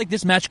I feel like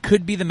this match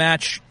could be the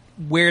match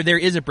where there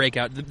is a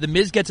breakout. The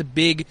Miz gets a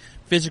big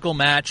physical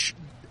match.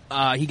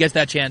 He gets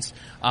that chance.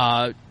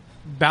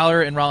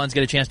 Balor and Rollins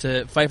get a chance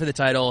to fight for the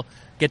title,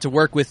 get to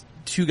work with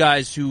two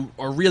guys who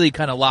are really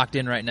kind of locked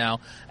in right now.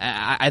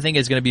 I think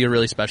it's going to be a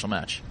really special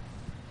match.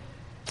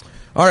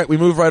 All right, we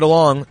move right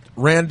along.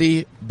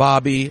 Randy,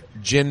 Bobby,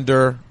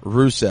 Jinder,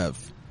 Rusev.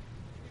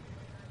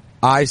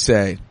 I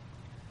say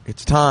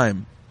it's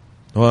time.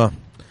 Well,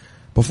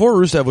 before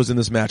Rusev was in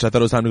this match, I thought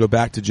it was time to go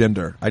back to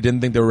Jinder. I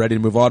didn't think they were ready to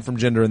move on from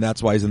Jinder, and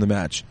that's why he's in the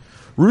match.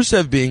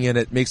 Rusev being in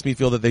it makes me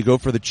feel that they go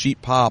for the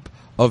cheap pop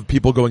of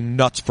people going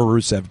nuts for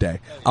Rusev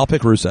Day. I'll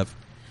pick Rusev.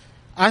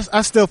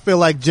 I still feel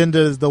like Jinder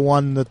is the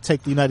one to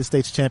take the United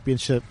States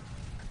Championship.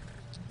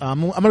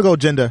 I'm going to go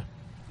Jinder.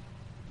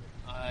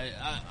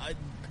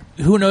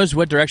 Who knows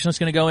what direction it's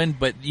going to go in,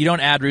 but you don't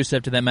add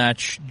Rusev to that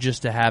match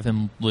just to have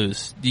him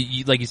lose.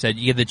 Like you said,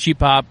 you get the cheap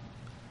pop,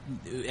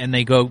 and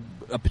they go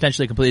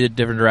potentially a completely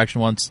different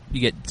direction once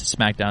you get to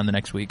SmackDown the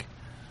next week.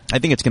 I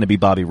think it's going to be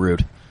Bobby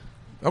Roode.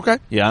 Okay.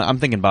 Yeah, I'm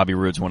thinking Bobby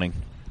Roode's winning.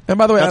 And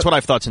by the way, that's what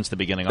I've thought since the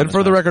beginning. And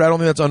for the record, I don't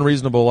think that's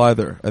unreasonable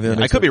either.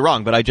 I could be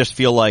wrong, but I just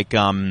feel like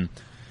Bobby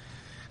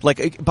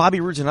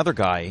Roode's another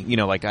guy.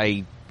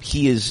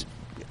 He is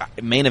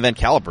main event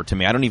caliber to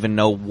me. I don't even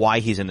know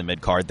why he's in the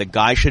mid card. The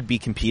guy should be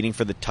competing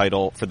for the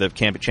title, for the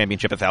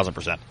championship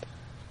 1,000%.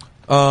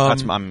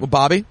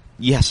 Bobby?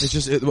 Yes. It's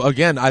just,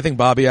 again, I think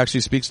Bobby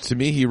actually speaks to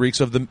me. He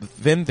reeks of the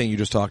Finn thing you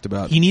just talked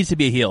about. He needs to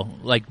be a heel.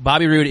 Like,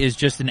 Bobby Roode is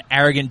just an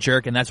arrogant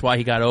jerk, and that's why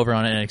he got over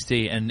on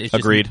NXT. And it's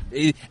just, Agreed.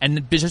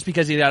 And just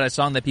because he got a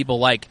song that people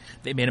like,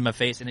 they made him a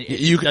face, and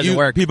it doesn't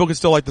work. People can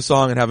still like the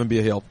song and have him be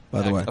a heel,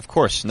 by the way. Of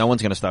course. No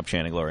one's going to stop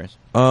chanting Glorious.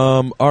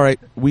 All right.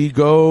 We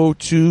go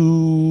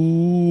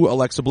to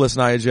Alexa Bliss,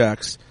 Nia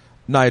Jax.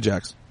 Nia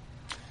Jax.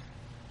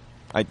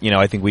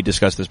 I think we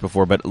discussed this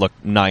before, but look,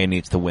 Nia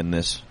needs to win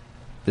this.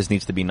 This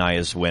needs to be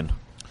Nia's win.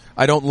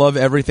 I don't love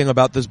everything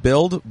about this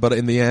build, but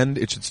in the end,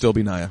 it should still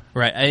be Nia.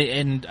 Right,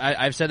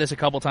 I've said this a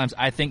couple times.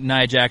 I think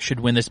Nia Jax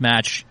should win this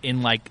match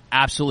in, like,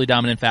 absolutely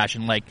dominant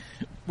fashion. Like,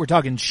 we're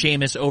talking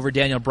Sheamus over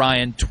Daniel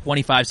Bryan,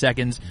 25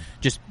 seconds.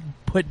 Just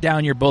put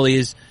down your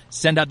bullies,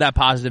 send out that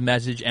positive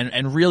message,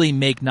 and really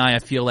make Nia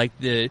feel like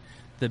the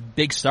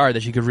big star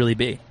that she could really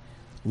be.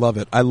 Love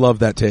it. I love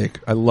that take.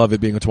 I love it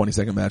being a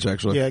 20-second match,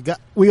 actually. Yeah,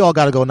 we all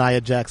got to go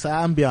Nia Jax.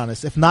 I'm be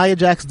honest. If Nia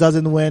Jax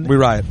doesn't win, we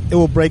riot. It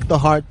will break the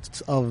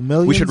hearts of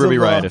millions. We should really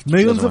riot if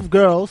millions of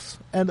girls,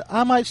 and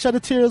I might shed a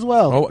tear as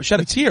well. Oh, shed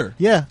a tear?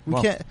 Yeah, we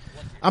can't.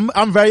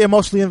 I'm very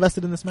emotionally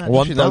invested in this match.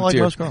 She's not like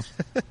most girls.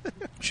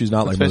 She's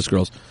not like most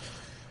girls.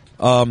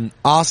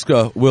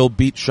 Asuka will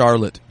beat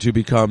Charlotte to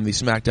become the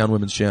SmackDown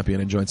Women's Champion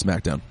and join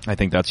SmackDown. I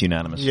think that's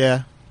unanimous.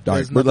 Yeah. All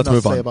right, let's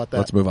move on.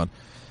 Let's move on.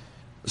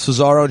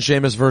 Cesaro and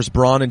Sheamus versus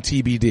Braun and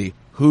TBD.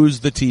 Who's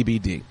the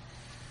TBD?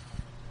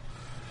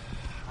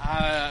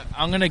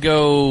 I'm going to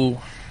go...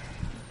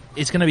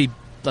 It's going to be,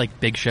 like,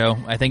 Big Show.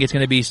 I think it's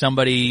going to be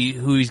somebody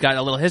who he's got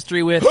a little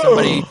history with,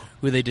 somebody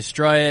who they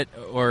destroy it,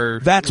 or...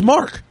 That's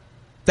Mark.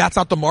 That's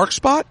not the Mark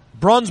spot.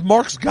 Braun's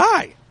Mark's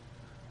guy.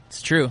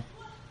 It's true.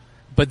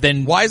 But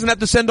then... Why isn't that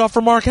the send-off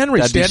for Mark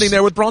Henry, standing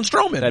there with Braun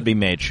Strowman? That'd be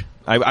Mage.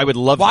 I would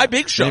love Why that.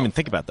 Big Show? I didn't even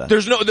think about that.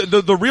 There's no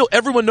the real.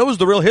 Everyone knows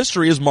the real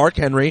history is Mark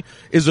Henry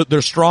is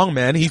their strong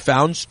man. He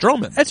found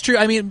Strowman. That's true.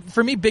 I mean,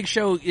 for me, Big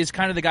Show is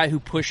kind of the guy who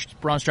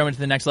pushed Braun Strowman to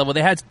the next level.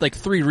 They had like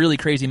 3 really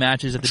crazy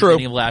matches at the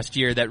beginning of last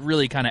year that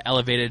really kind of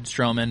elevated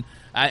Strowman.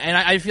 And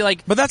I feel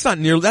like, but that's not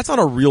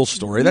a real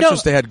story. That's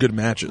just they had good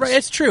matches. Right,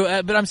 it's true.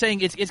 But I'm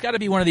saying it's got to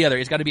be one or the other.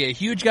 It's got to be a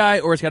huge guy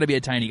or it's got to be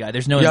a tiny guy.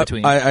 There's no in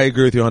between. I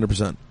agree with you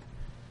 100%.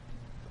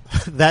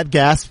 That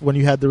gasp when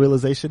you had the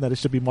realization that it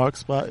should be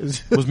Mark's spot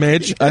was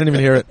Mage. I didn't even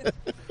hear it.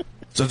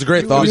 So it's a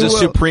great thought. It was a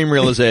supreme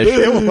realization.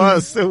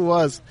 It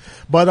was.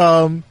 But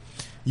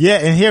yeah,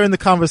 and hearing the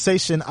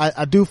conversation,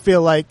 I do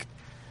feel like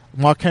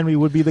Mark Henry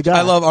would be the guy.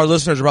 I love our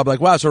listeners are probably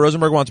like, wow, so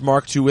Rosenberg wants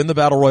Mark to win the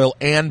Battle Royal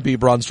and be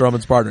Braun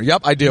Strowman's partner.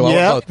 Yep, I do.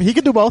 Yeah, he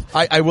can do both.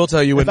 I will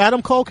tell you. If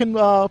Adam Cole can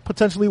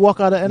potentially walk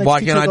out of NXT,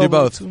 why can't I do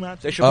both?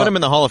 They should put him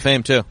in the Hall of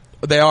Fame too.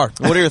 They are.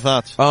 What are your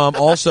thoughts?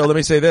 Also, let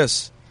me say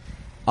this.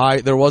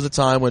 There was a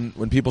time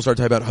when people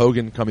started talking about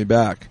Hogan coming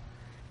back,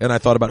 and I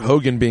thought about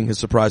Hogan being his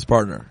surprise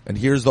partner. And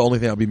here's the only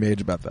thing I'll be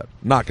made about that.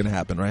 Not going to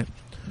happen, right?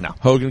 No.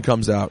 Hogan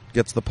comes out,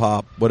 gets the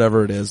pop,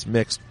 whatever it is,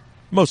 mixed,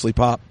 mostly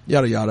pop,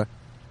 yada yada.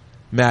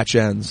 Match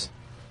ends.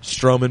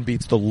 Strowman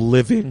beats the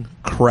living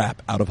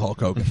crap out of Hulk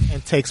Hogan.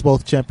 And takes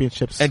both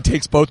championships.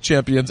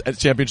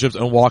 Championships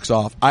and walks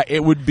off.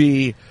 It would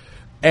be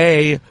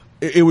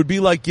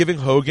like giving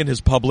Hogan his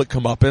public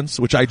comeuppance,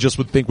 which I just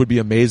would think would be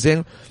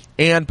amazing.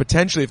 And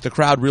potentially, if the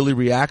crowd really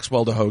reacts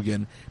well to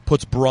Hogan,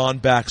 puts Braun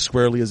back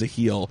squarely as a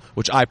heel,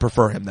 which I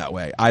prefer him that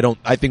way. I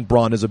think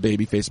Braun as a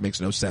babyface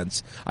makes no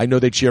sense. I know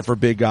they cheer for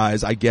big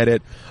guys. I get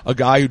it. A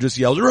guy who just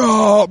yells,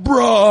 "Raw,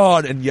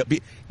 Braun!" and yet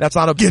that's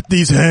not a get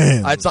these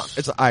hands.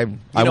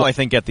 I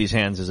think get these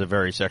hands is a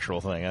very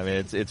sexual thing. I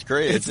mean, it's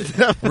great. It's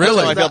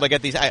really. I feel like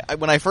get these.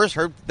 When I first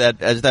heard that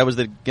that was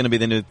going to be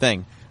the new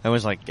thing, I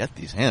was like, get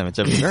these hands. It's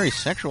a very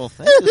sexual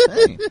thing to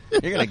say.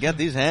 You're going to get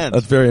these hands.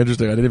 That's very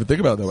interesting. I didn't even think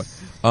about it that way.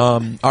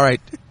 All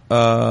right.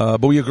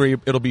 But we agree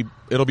it'll be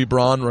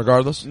Braun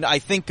regardless. I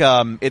think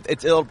I think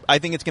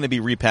it's going to be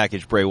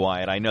repackaged Bray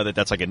Wyatt. I know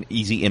that's like an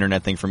easy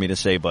internet thing for me to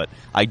say, but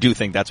I do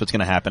think that's what's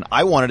going to happen.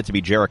 I wanted it to be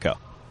Jericho.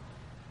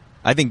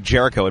 I think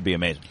Jericho would be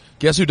amazing.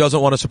 Guess who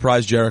doesn't want to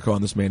surprise Jericho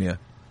on this Mania?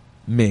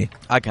 Me.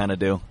 I kind of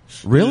do.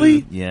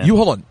 Really? Yeah. You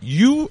hold on.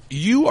 You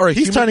are a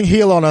He's human. turning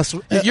heel on us.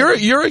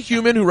 You're a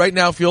human who right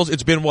now feels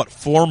it's been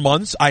 4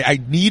 months. I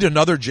need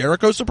another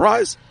Jericho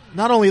surprise.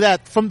 Not only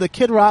that, from the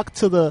Kid Rock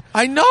to the...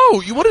 I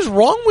know. What is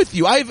wrong with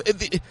you?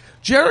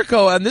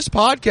 Jericho on this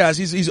podcast,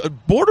 he's a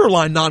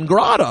borderline non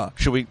grata.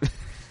 Should we...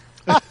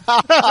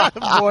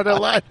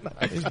 borderline.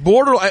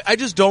 Borderline. I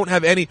just don't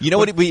have any... You know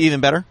what would be even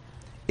better?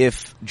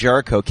 If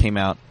Jericho came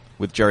out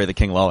with Jerry the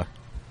King Lawler.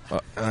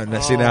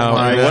 See now.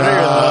 What are your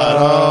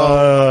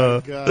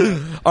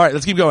thoughts? All right,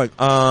 let's keep going.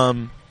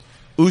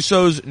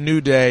 Usos, New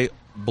Day,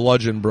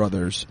 Bludgeon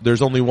Brothers.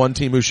 There's only one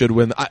team who should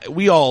win.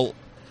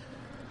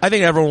 I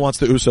think everyone wants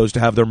the Usos to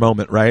have their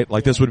moment, right?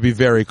 Like, this would be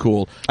very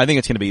cool. I think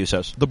it's going to be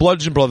Usos. The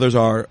Bludgeon Brothers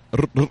are...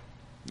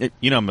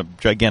 You know I'm a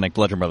gigantic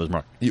Bludgeon Brothers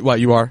mark. What,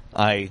 you are?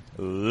 I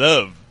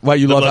love... Why,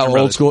 you love how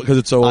Brothers. old school? Because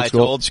it's so old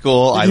school? It's old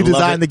school. Did you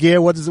design the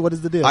gear? What is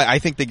the deal? I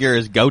think the gear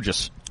is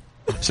gorgeous.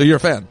 So you're a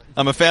fan?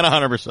 I'm a fan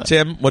 100%.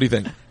 Tim, what do you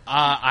think?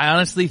 I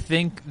honestly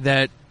think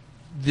that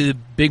the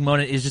big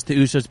moment is just the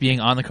Usos being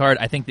on the card.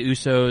 I think the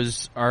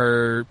Usos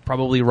are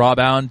probably Raw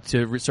bound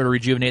to sort of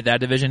rejuvenate that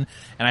division,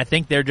 and I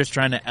think they're just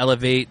trying to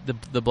elevate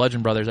the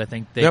Bludgeon Brothers. I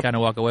think they kind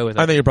of walk away with it.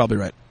 I think you're probably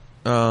right.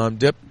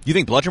 Dip. You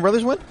think Bludgeon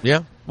Brothers win?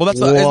 Yeah. Well,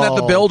 isn't that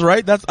the build,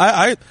 right? That's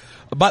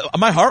but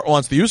my heart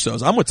wants the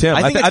Usos. I'm with Tim.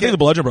 I think the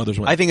Bludgeon Brothers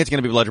win. I think it's going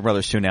to be Bludgeon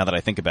Brothers too. Now that I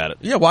think about it,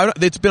 yeah. Why?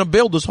 It's been a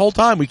build this whole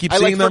time. We keep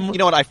seeing them. You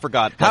know what? I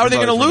forgot. How are they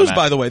going to lose?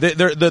 By the way,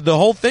 the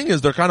whole thing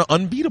is they're kind of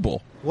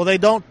unbeatable. Well, they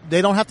don't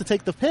have to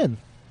take the pin.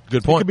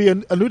 Good point. It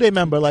could be a New Day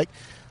member. Like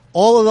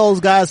all of those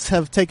guys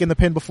have taken the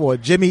pin before.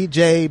 Jimmy,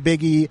 Jay,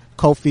 Biggie,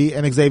 Kofi,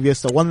 and Xavier.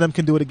 So one of them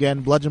can do it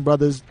again. Bludgeon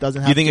Brothers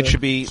doesn't have. You think to. It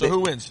should be? So who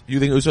wins? You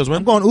think Usos win?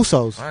 I'm going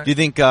Usos. Right. Do you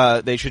think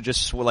they should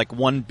just like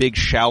one big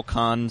Shao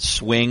Kahn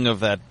swing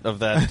of that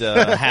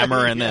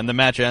hammer and then the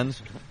match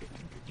ends?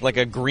 Like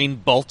a green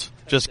bolt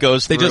just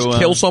goes They through. just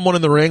kill someone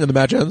in the ring and the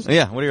match ends?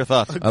 Yeah. What are your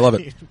thoughts? I love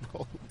it.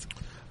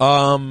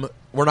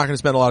 We're not going to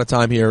spend a lot of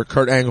time here.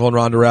 Kurt Angle and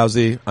Ronda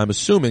Rousey, I'm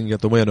assuming, get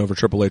the win over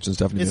Triple H and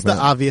Stephanie It's McMahon.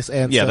 the obvious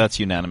answer. Yeah,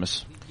 that's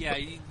unanimous. Yeah,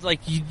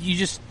 you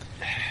just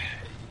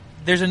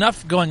there's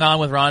enough going on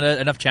with Ronda,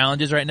 enough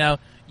challenges right now.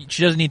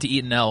 She doesn't need to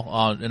eat an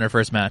L in her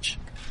first match.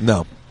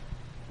 No.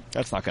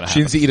 That's not going to She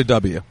happen. needs to eat a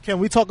W. Can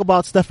we talk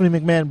about Stephanie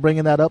McMahon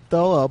bringing that up,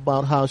 though,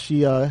 about how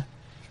she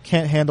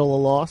can't handle a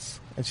loss,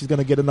 and she's going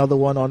to get another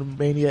one on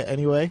Mania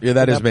anyway? Yeah,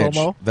 that is Mage.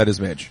 That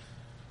is Mage.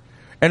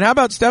 And how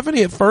about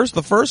Stephanie at first?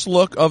 The first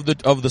look of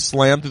the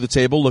slam through the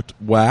table looked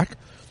whack.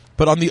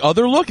 But on the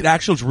other look, it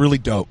actually was really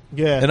dope.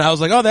 Yeah. And I was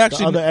like, oh, they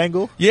actually... The other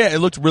angle? Yeah, it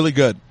looked really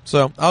good.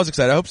 So I was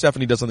excited. I hope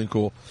Stephanie does something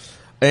cool.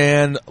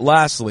 And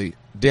lastly,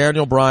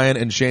 Daniel Bryan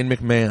and Shane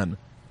McMahon.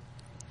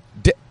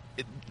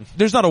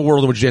 There's not a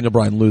world in which Daniel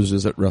Bryan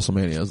loses at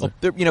WrestleMania, is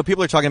there? Well,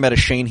 people are talking about a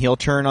Shane heel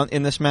turn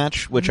in this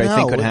match, which I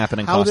think could happen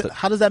and cost it.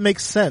 How does that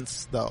make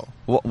sense, though?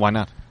 Well, why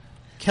not?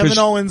 Kevin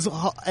Owens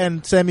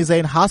and Sami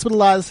Zayn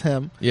hospitalized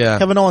him. Yeah.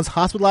 Kevin Owens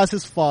hospitalized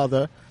his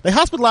father. They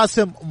hospitalized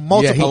him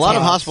multiple times. A lot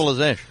of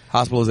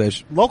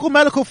hospitalization. Local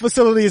medical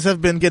facilities have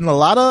been getting a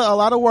lot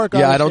of work.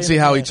 Yeah, I don't see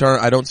how he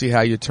turn. I don't see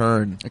how you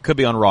turn. It could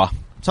be on Raw.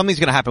 Something's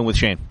going to happen with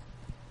Shane.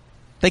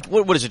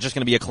 What is it? Just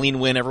going to be a clean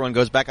win? Everyone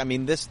goes back. I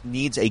mean, this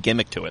needs a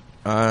gimmick to it.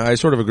 I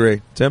sort of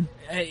agree. Tim?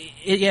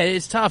 Yeah,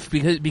 it's tough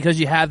because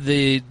you have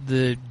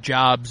the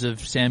jobs of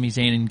Sami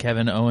Zayn and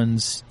Kevin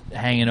Owens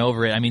hanging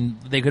over it. I mean,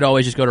 they could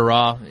always just go to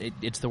Raw.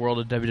 It's the world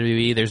of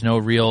WWE. There's no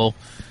real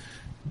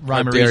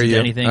rhyme or reason to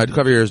anything. I'd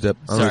cover your ears, Dip.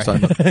 I don't know what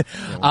you're talking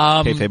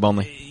about. Kayfabe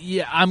only.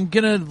 Yeah, I'm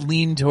gonna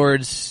lean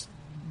towards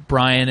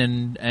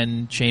Bryan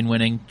and Shane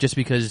winning just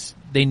because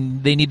they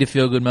need a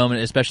feel good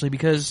moment, especially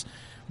because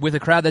with a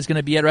crowd that's going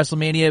to be at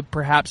WrestleMania,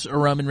 perhaps a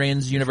Roman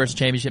Reigns Universal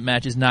Championship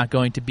match is not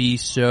going to be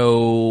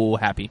so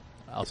happy,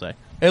 I'll say.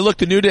 Hey, look,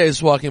 the New Day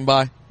is walking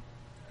by.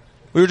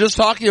 We were just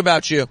talking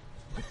about you.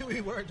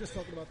 We were just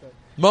talking about that.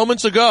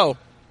 Moments ago.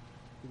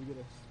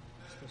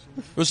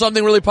 It was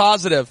something really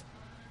positive.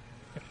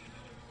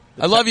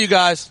 I love you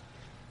guys.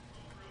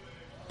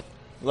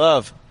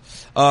 Love.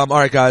 All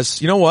right,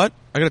 guys. You know what?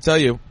 I got to tell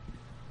you,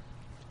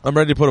 I'm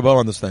ready to put a bow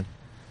on this thing.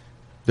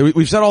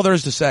 We've said all there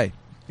is to say.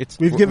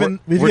 We've given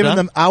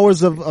them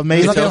hours of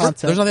amazing content.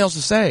 There's nothing else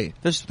to say.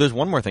 There's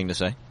one more thing to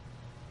say.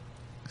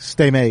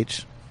 Stay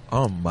Mage.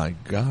 Oh my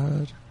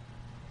God.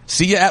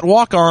 See you at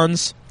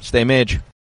walk-ons. Stay Mage.